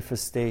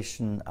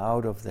manifestation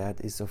out of that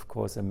is, of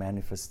course, a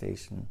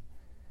manifestation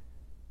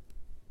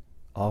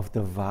of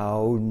the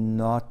vow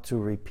not to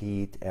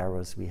repeat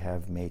errors we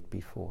have made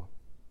before.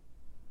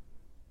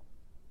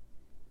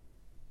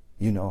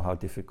 You know how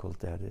difficult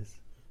that is.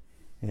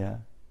 Yeah?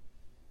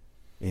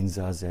 In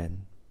Zazen.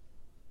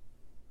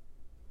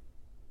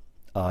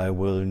 I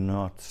will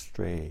not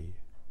stray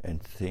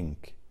and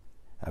think.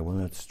 I will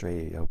not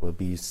stray. I will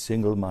be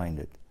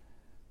single-minded.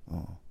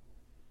 Oh.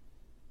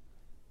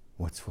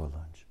 What's for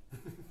lunch?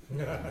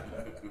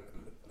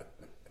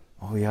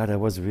 Oh yeah, that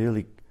was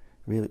really,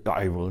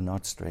 I will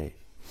not stray.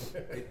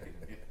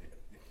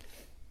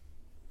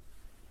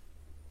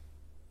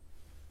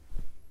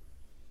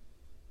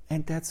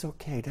 And that's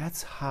okay.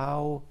 That's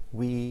how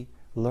we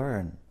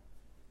learn.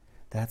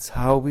 That's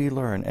how we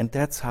learn. And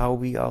that's how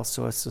we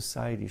also as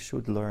society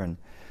should learn.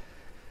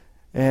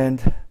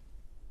 And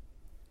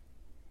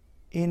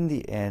in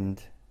the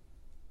end,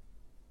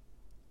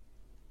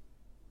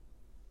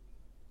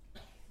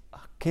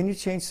 can you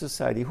change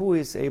society? Who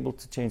is able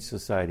to change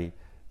society?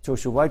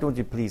 Joshua, why don't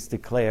you please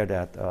declare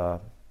that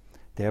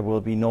there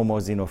will be no more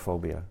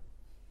xenophobia?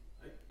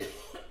 No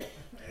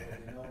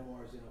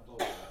more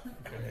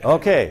xenophobia.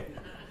 Okay,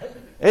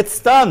 it's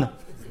done.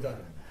 It's done.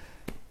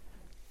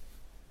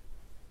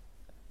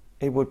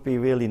 It would be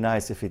really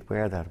nice if it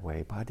were that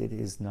way, but it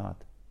is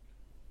not.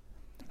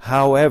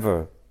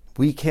 However,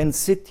 we can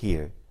sit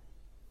here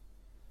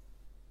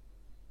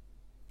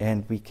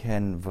and we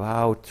can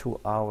vow to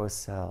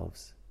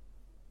ourselves,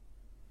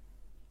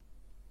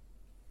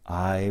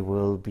 I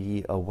will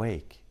be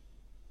awake.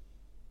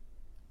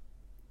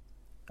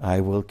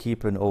 I will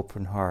keep an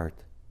open heart,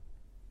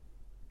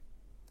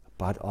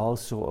 but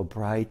also a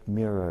bright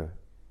mirror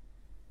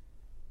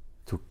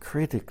to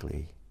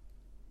critically,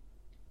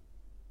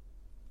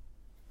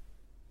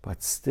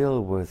 but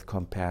still with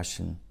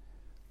compassion,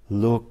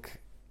 look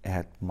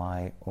at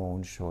my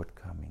own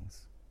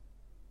shortcomings.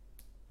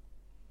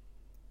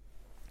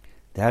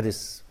 That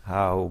is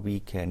how we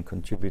can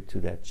contribute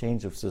to that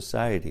change of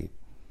society.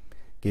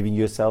 giving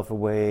yourself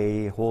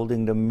away,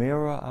 holding the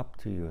mirror up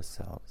to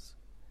yourselves.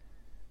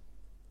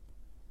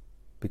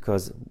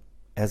 Because,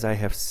 as I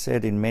have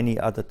said in many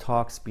other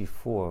talks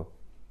before,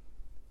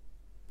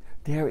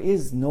 there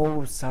is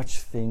no such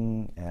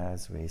thing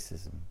as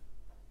racism.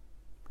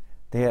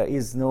 There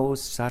is no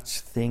such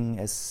thing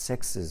as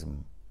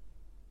sexism.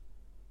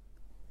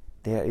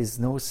 There is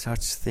no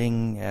such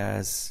thing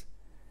as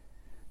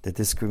the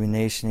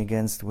discrimination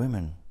against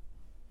women.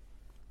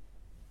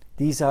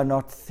 These are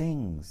not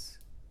things.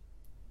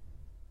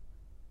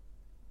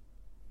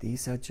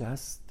 These are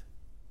just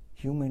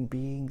human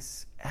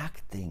beings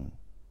acting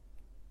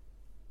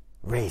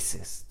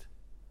racist,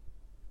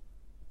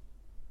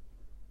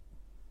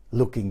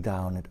 looking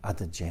down at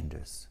other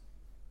genders.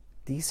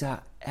 These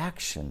are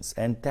actions,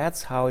 and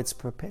that's how it's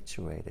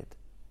perpetuated,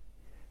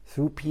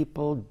 through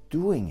people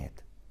doing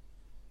it.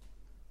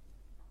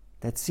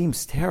 That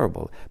seems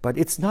terrible, but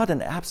it's not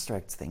an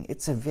abstract thing.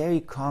 It's a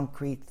very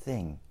concrete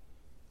thing,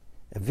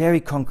 a very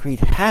concrete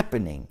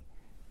happening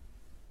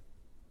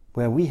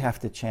where we have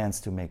the chance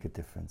to make a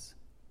difference.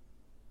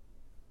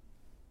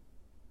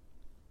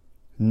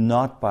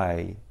 Not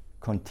by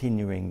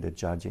continuing the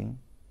judging,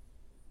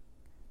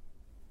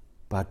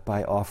 but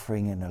by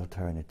offering an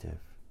alternative.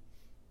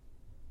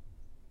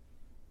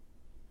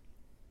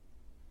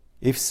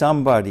 If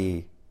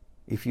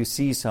you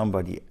see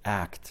somebody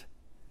act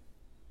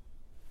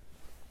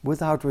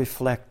without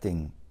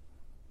reflecting,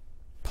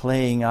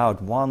 playing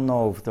out one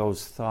of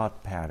those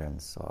thought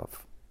patterns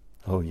of,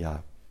 oh yeah,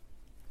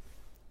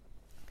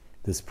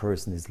 this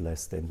person is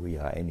less than we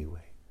are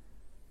anyway.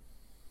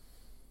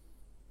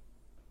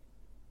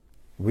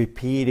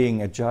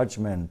 Repeating a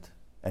judgment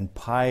and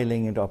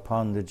piling it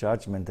upon the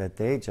judgment that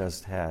they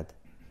just had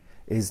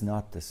is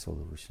not the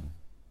solution.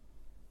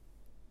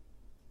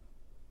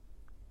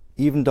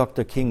 Even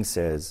Dr. King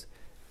says,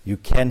 you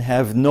can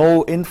have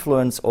no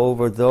influence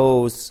over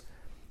those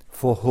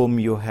for whom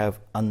you have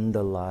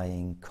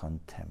underlying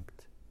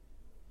contempt.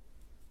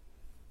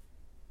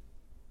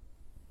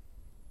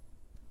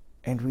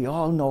 And we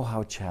all know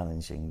how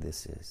challenging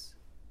this is.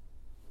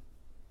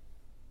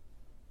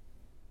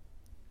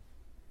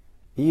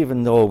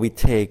 Even though we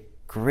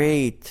take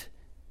great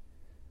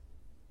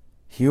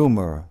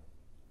humor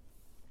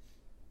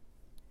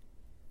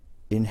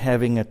in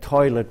having a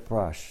toilet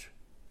brush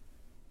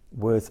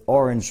with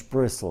orange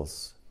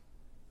bristles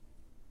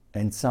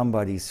and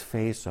somebody's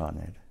face on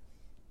it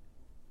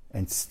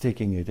and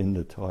sticking it in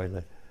the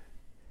toilet,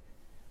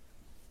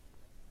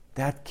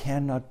 that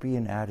cannot be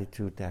an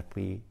attitude that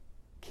we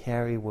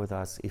carry with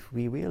us if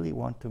we really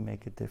want to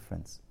make a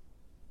difference.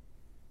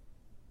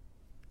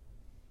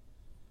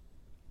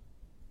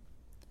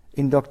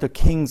 In Dr.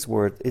 King's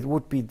word, it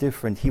would be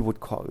different. He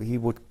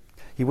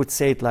would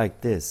say it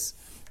like this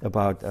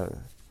about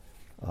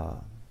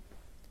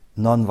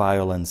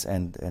nonviolence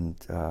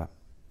and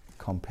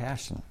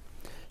compassion.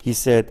 He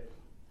said,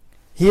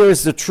 "Here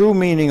is the true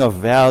meaning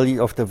of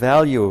the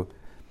value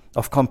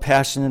of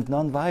compassion and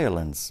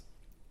nonviolence.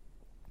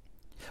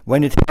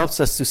 When it helps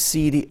us to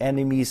see the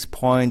enemy's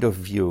point of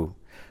view,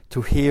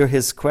 to hear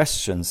his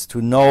questions,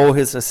 to know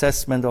his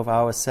assessment of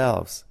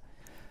ourselves.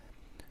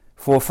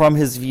 For from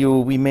his view,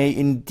 we may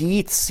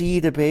indeed see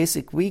the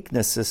basic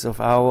weaknesses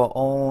of our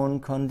own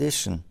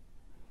condition.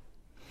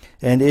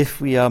 And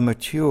if we are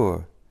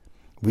mature,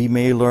 we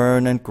may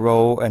learn and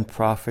grow and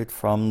profit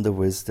from the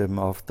wisdom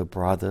of the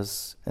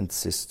brothers and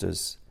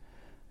sisters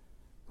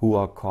who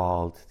are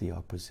called the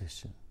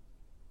opposition."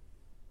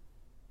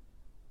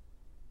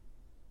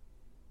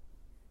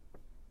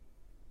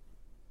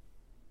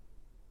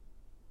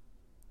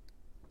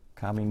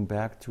 Coming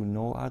back to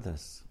know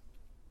others.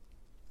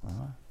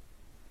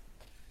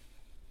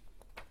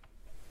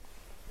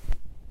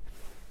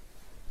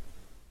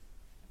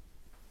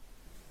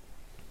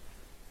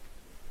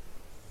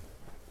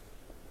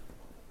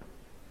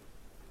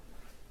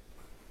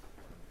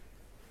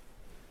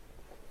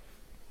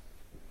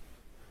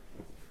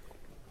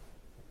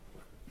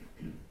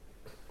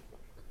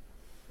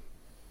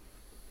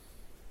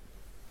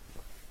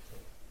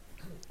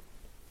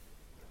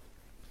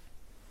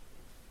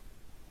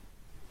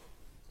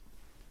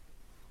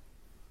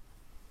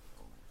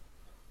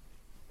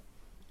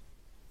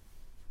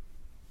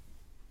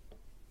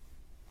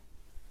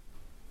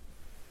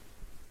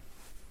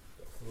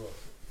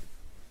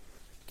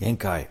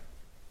 Genkai.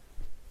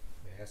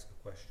 May I ask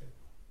a question?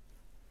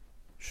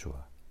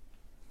 Sure.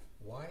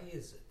 Why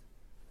is it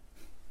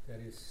that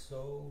it's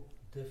so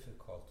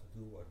difficult to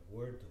do what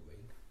we're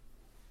doing?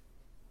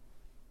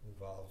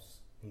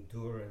 Involves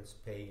endurance,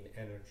 pain,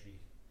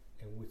 energy,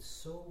 and it's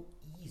so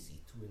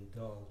easy to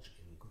indulge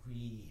in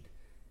greed,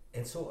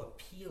 and so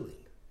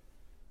appealing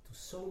to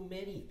so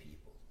many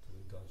people to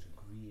indulge in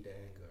greed,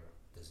 anger,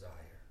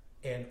 desire,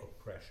 and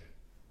oppression.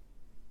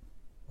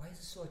 Why is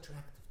it so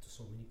attractive to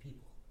so many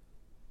people?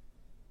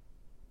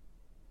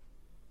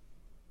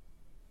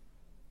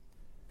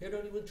 They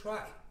don't even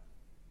try.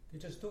 They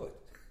just do it.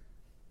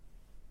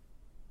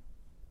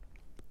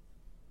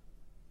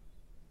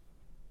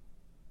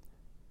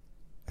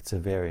 It's a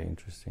very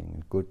interesting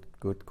and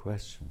good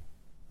question,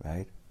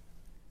 right?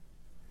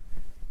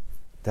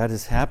 that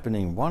is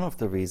happening, one of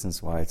the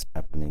reasons why it's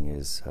happening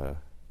is a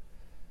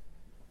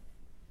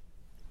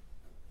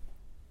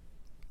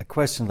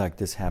question like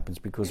this happens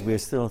because we're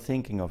still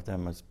thinking of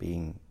them as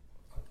being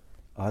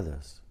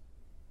others.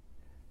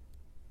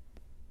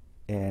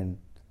 And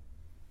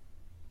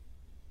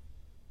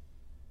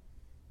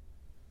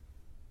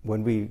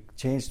when we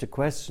change the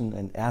question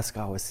and ask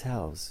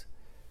ourselves,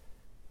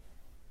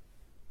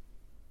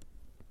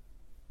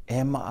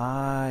 am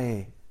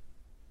I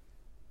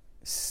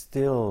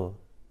still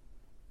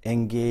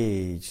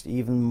engaged,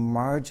 even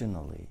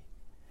marginally,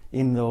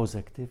 in those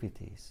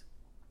activities?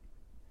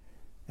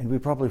 And we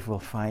probably will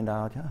find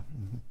out,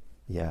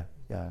 yeah,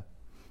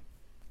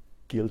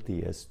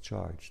 guilty as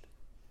charged.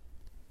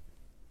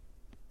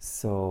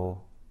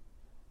 So,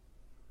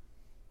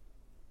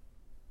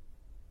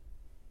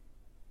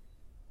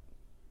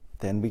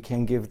 then we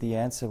can give the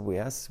answer,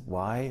 yes.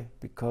 Why?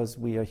 Because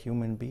we are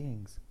human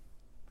beings.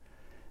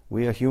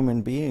 We are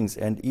human beings,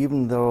 and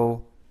even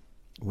though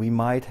we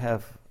might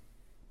have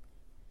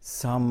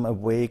some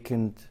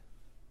awakened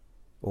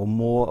or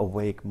more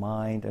awake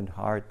mind and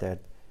heart that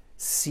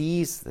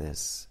sees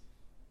this,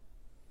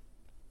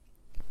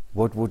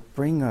 what would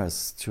bring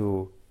us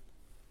to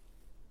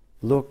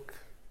look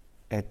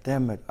at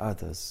them, at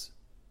others,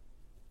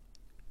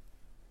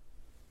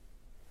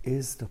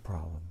 is the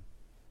problem.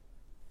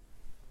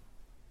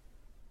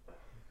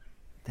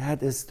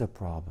 That is the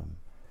problem.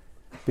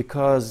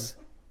 Because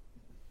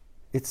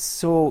it's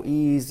so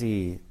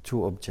easy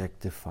to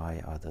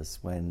objectify others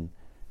when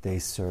they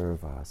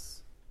serve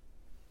us.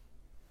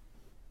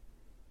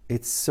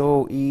 It's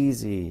so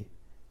easy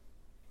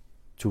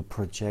to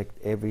project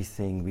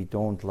everything we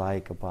don't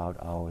like about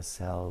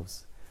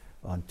ourselves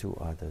onto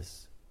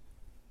others.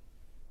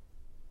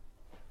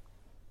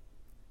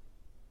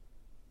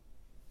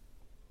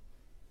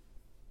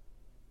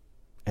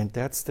 And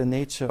that's the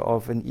nature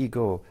of an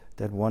ego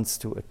that wants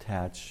to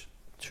attach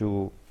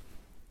to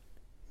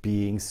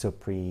being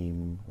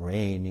supreme,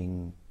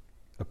 reigning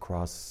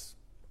across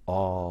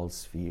all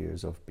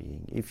spheres of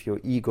being. If your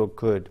ego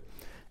could,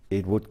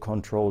 it would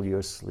control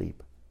your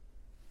sleep.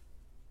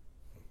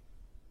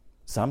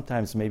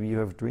 Sometimes maybe you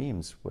have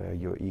dreams where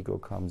your ego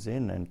comes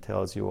in and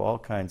tells you all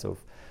kinds of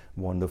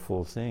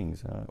wonderful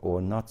things,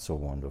 or not so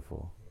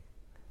wonderful.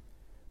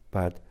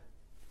 But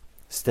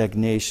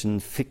stagnation,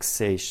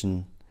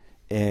 fixation,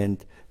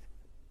 and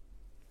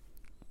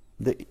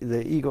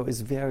the ego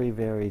is very,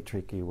 very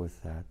tricky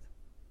with that.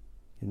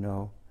 You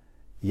know,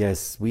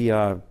 yes, we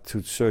are, to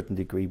a certain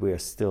degree, we are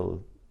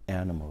still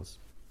animals.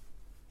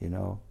 You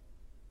know,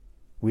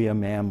 we are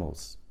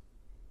mammals.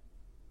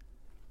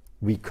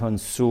 We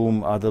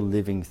consume other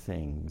living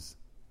things.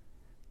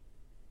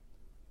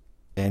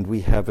 And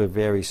we have a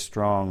very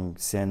strong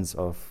sense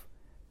of,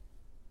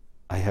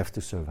 I have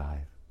to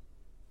survive.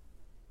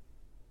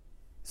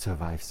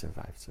 Survive,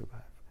 survive,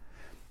 survive.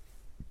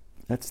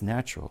 That's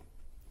natural.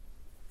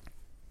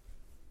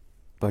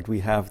 But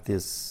we have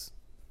this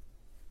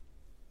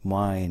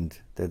mind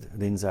that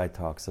Rinzai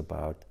talks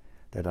about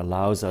that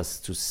allows us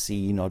to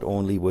see not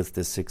only with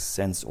the 6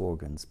 sense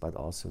organs, but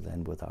also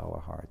then with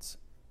our hearts.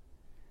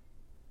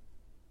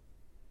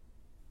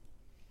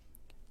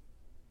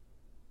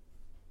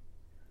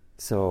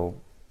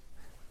 So,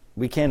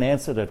 we can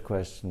answer that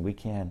question, we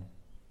can.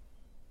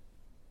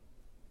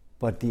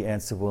 But the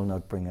answer will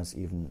not bring us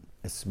even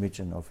a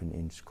smidgen of an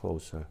inch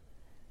closer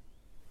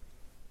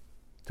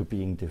to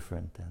being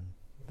different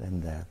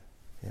than that,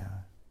 yeah.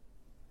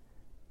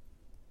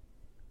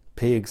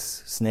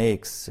 Pigs,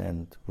 snakes,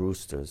 and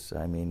roosters.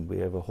 I mean, we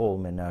have a whole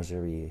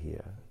menagerie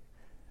here.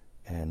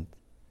 And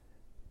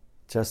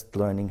just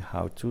learning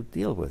how to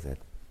deal with it.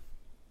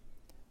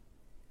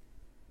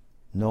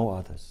 No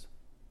others.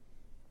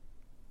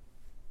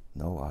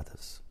 No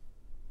others.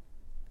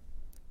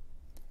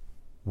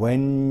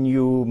 When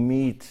you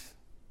meet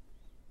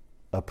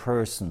a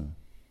person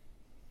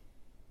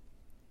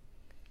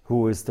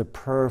who is the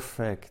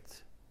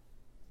perfect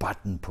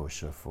button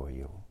pusher for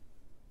you,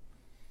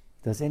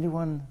 does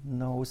anyone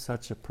know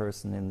such a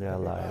person in their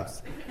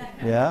lives?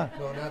 Yeah?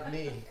 No, not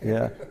me.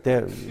 Yeah.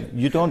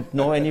 You don't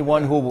know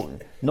anyone who...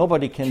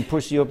 Nobody can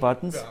push your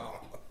buttons? No.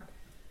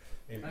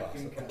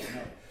 Impossible. Not Genkai,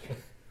 no.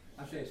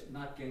 I'm saying it's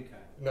not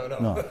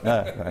Genkai. No.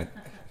 Right.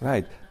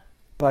 Right.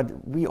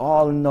 But we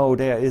all know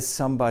there is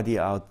somebody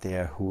out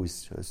there who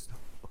is just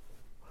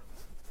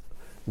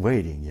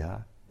waiting,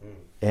 yeah?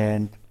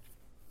 And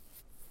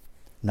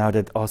now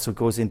that also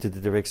goes into the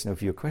direction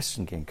of your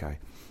question, Genkai.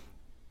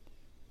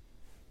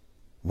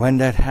 When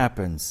that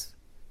happens,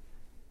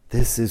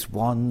 this is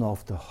one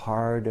of the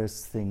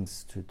hardest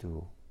things to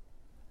do.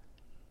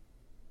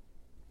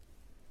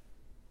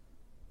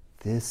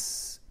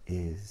 This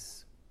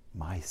is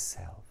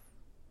myself.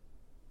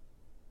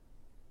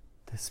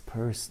 This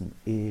person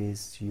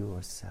is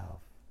yourself.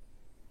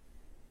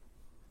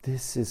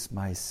 This is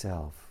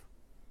myself.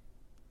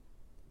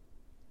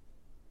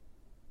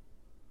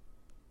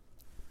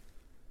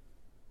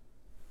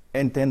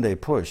 And then they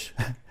push.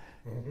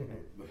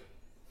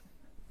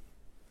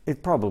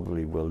 It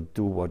probably will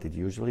do what it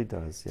usually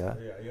does, yeah?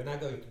 Yeah, you're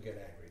not going to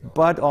get angry.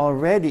 But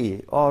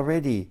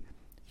already,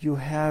 you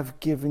have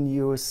given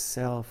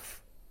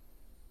yourself.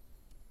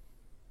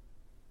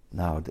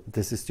 Now,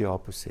 this is the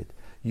opposite.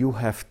 You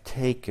have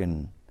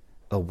taken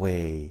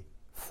away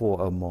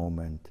for a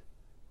moment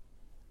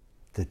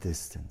the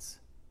distance.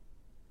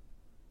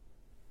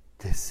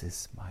 This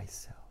is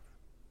myself.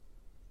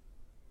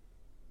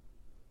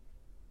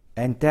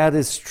 And that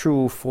is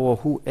true for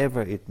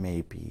whoever it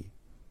may be.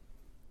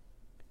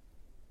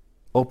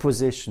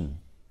 Opposition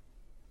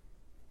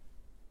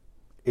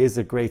is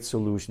a great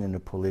solution in a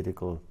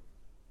political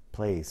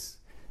place,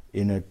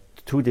 in a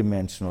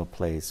two-dimensional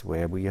place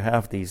where we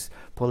have these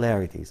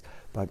polarities.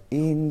 But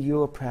in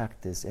your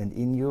practice and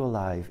in your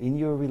life, in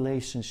your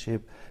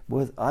relationship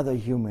with other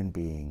human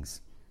beings,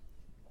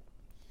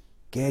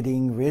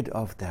 getting rid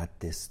of that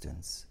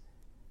distance,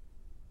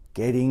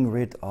 getting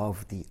rid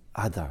of the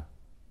other,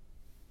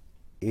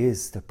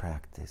 is the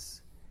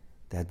practice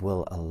that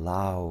will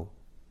allow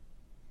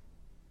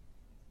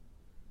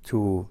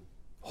to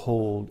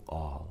hold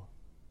all.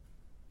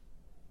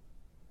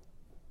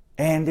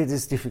 And it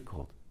is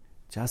difficult.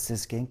 Just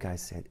as Genkai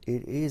said,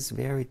 it is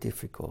very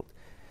difficult.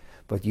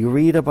 But you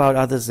read about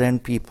other Zen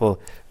people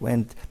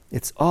when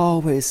it's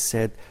always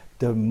said,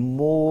 the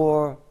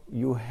more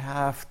you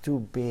have to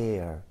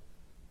bear.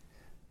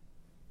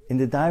 In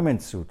the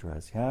Diamond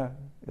Sutras,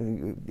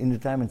 in the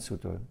Diamond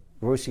Sutra,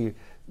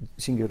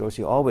 Shingyō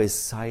Roshi always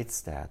cites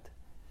that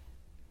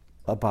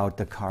about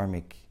the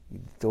karmic,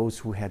 those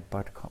who had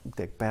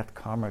bad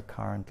karma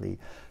currently,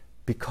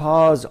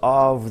 because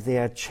of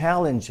their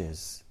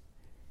challenges,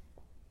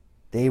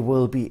 they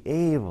will be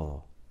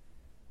able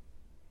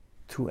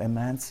to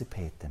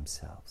emancipate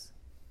themselves.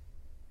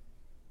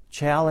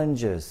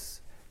 Challenges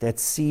that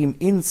seem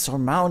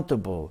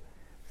insurmountable,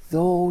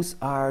 those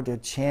are the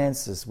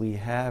chances we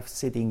have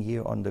sitting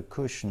here on the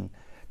cushion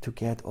to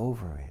get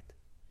over it.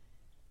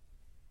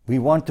 We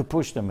want to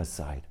push them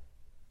aside,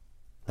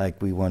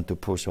 like we want to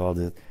push all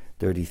the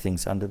dirty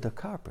things under the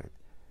carpet.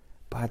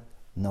 But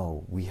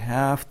no, we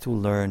have to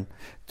learn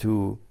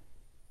to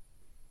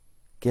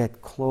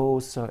get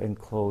closer and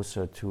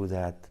closer to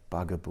that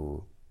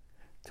bugaboo,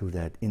 to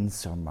that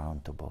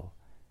insurmountable,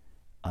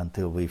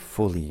 until we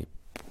fully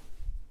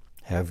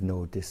have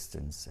no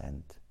distance,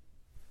 and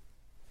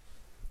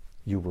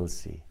you will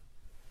see.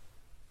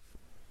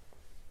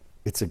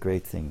 It's a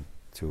great thing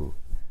to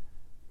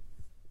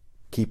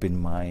keep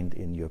in mind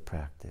in your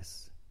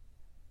practice.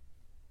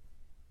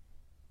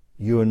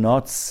 You're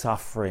not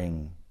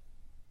suffering.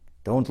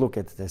 Don't look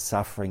at the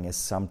suffering as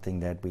something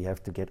that we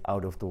have to get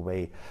out of the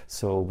way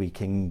so we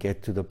can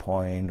get to the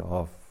point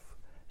of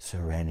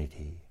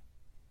serenity.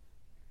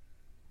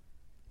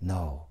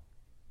 No.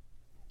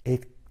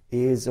 It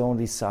is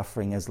only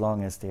suffering as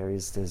long as there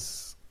is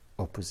this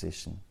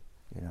opposition,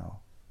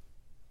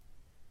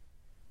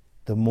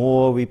 The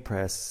more we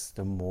press,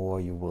 the more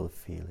you will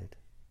feel it.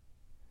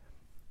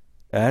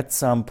 At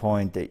some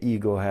point, the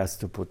ego has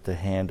to put the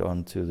hand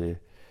onto the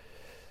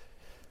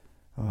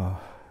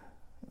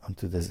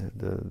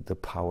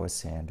power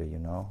sander,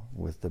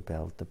 with the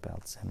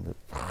belts and the.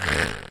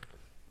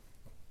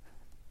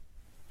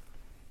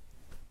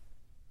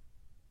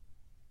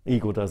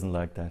 Ego doesn't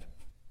like that.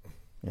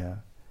 Yeah.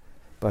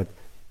 But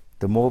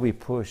the more we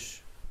push,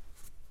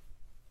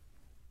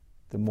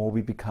 the more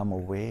we become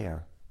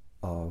aware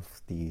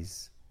of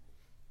these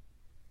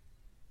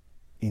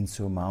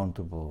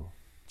insurmountable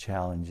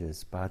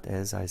challenges. But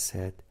as I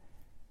said,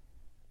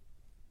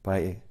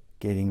 by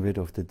getting rid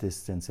of the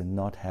distance and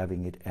not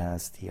having it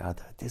as the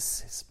other,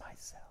 this is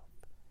myself.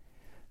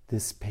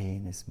 This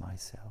pain is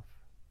myself.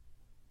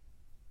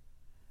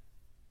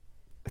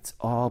 It's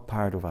all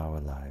part of our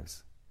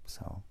lives.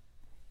 So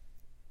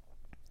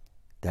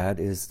that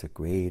is the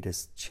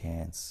greatest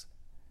chance.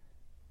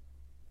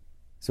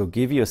 So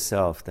give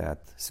yourself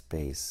that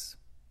space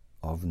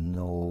of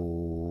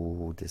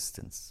no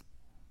distance.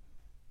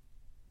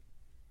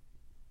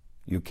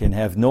 You can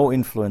have no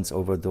influence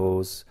over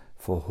those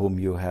for whom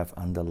you have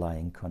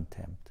underlying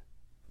contempt.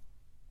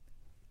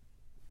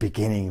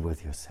 Beginning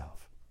with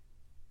yourself.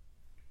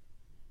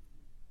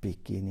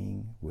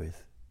 Beginning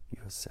with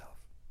yourself.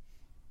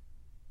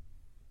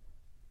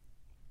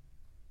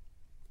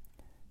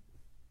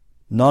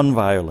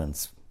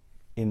 Non-violence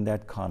in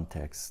that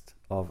context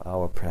of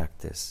our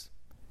practice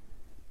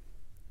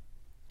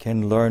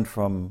can learn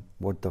from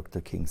what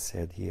Dr. King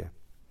said here.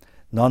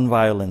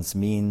 Non-violence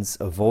means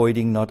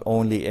avoiding not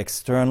only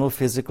external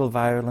physical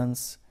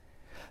violence,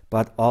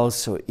 but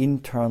also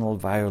internal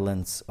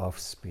violence of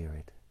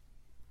spirit.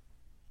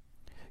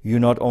 You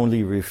not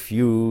only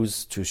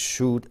refuse to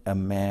shoot a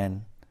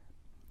man,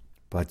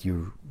 but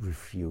you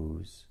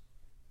refuse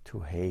to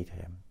hate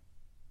him.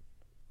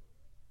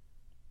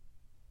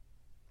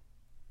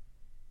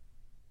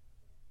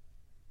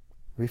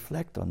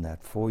 Reflect on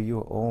that for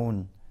your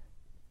own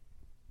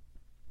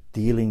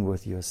dealing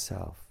with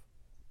yourself.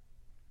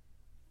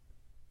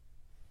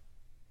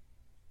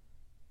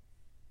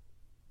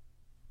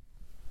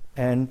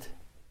 And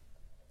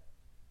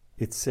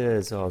it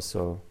says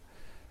also,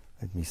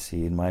 let me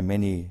see, in my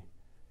many,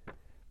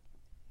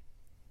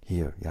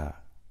 here,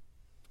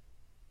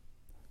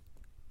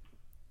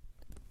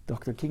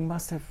 Dr. King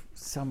must have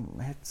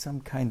had some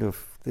kind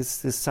of,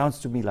 this sounds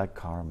to me like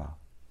karma.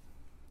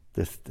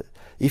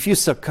 If you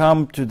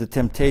succumb to the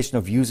temptation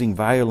of using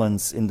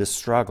violence in the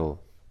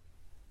struggle,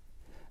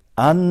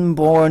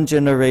 unborn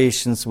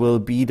generations will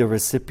be the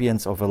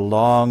recipients of a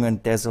long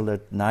and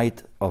desolate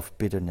night of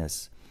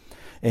bitterness,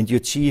 and your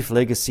chief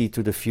legacy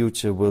to the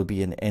future will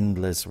be an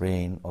endless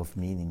reign of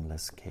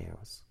meaningless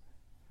chaos.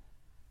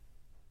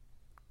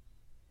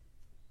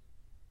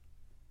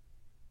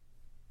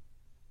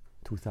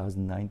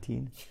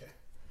 (2019)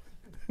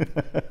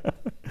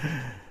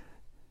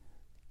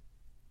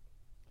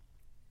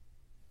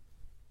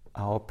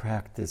 Our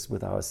practice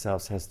with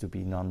ourselves has to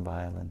be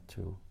non-violent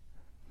too.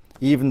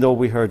 Even though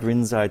we heard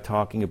Rinzai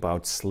talking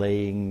about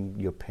slaying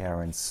your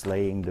parents,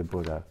 slaying the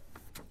Buddha,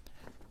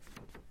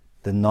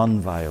 the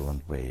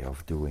non-violent way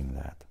of doing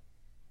that.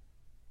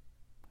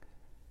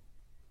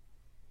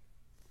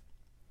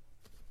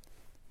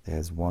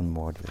 There's one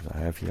more that I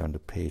have here on the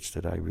page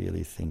that I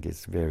really think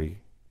is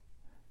very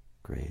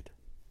great.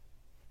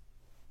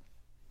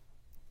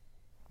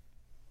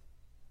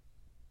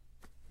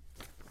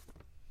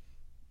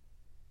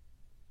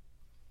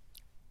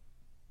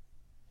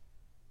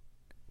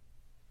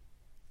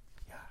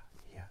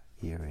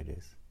 Here it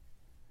is.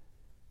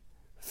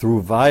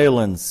 Through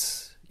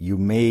violence, you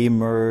may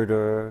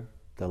murder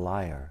the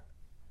liar,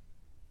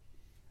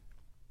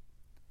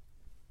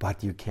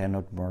 but you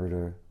cannot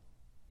murder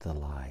the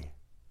lie,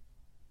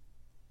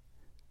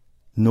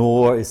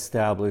 nor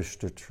establish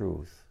the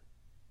truth.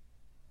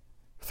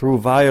 Through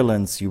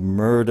violence, you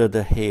murder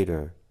the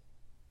hater,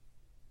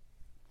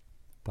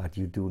 but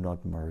you do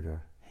not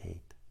murder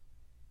hate.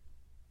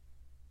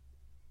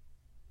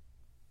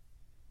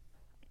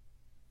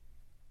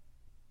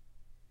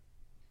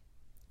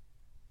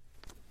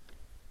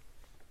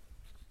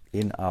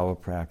 In our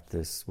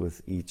practice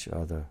with each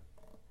other,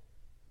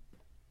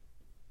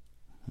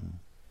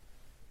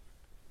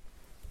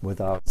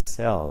 with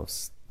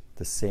ourselves,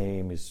 the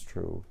same is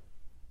true.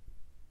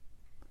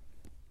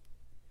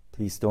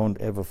 Please don't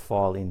ever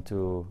fall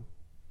into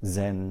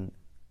Zen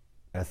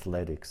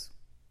athletics.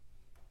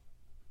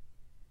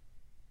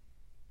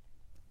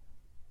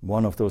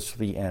 One of those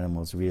three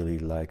animals really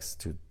likes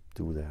to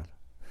do that.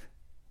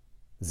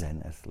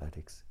 Zen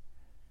athletics.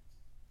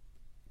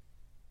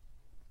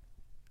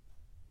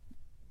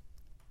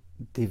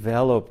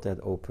 Develop that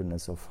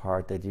openness of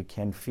heart that you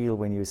can feel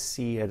when you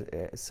see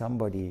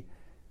somebody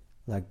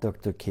like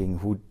Dr. King,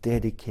 who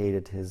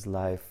dedicated his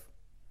life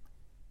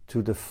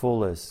to the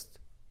fullest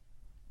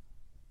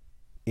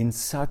in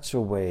such a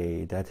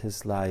way that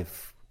his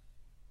life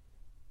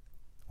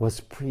was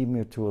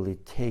prematurely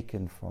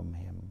taken from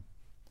him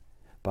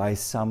by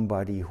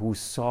somebody who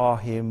saw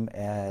him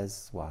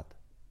as what?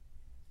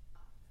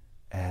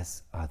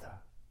 As other.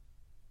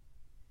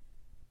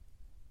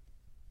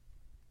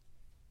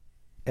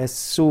 As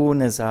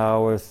soon as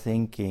our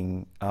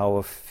thinking,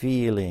 our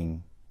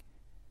feeling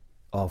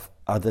of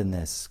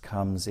otherness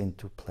comes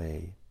into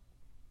play,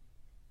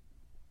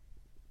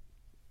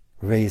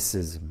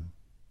 racism,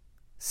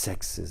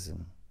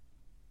 sexism,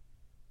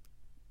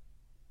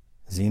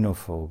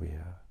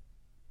 xenophobia,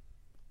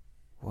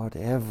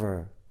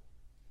 whatever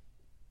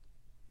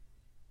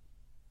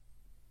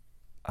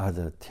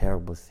other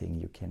terrible thing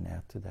you can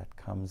add to that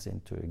comes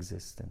into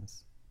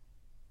existence.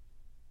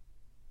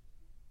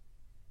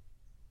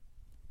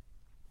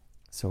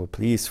 So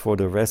please, for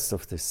the rest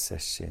of this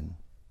session,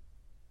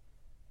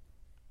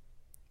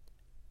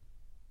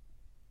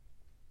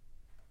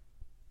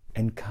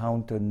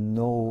 encounter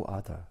no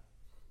other.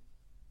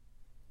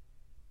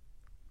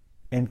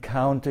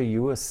 Encounter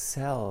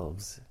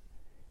yourselves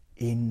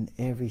in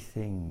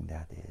everything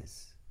that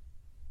is.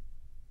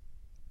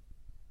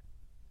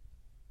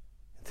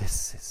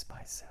 This is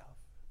myself.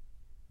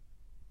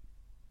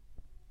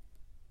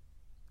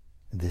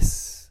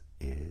 This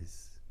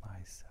is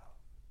myself.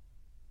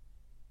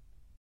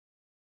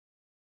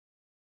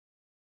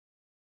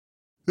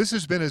 This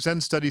has been a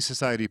Zen Study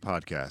Society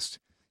podcast.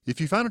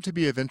 If you found it to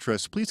be of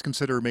interest, please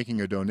consider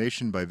making a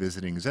donation by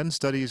visiting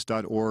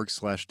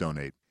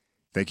zenstudies.org/donate.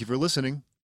 Thank you for listening.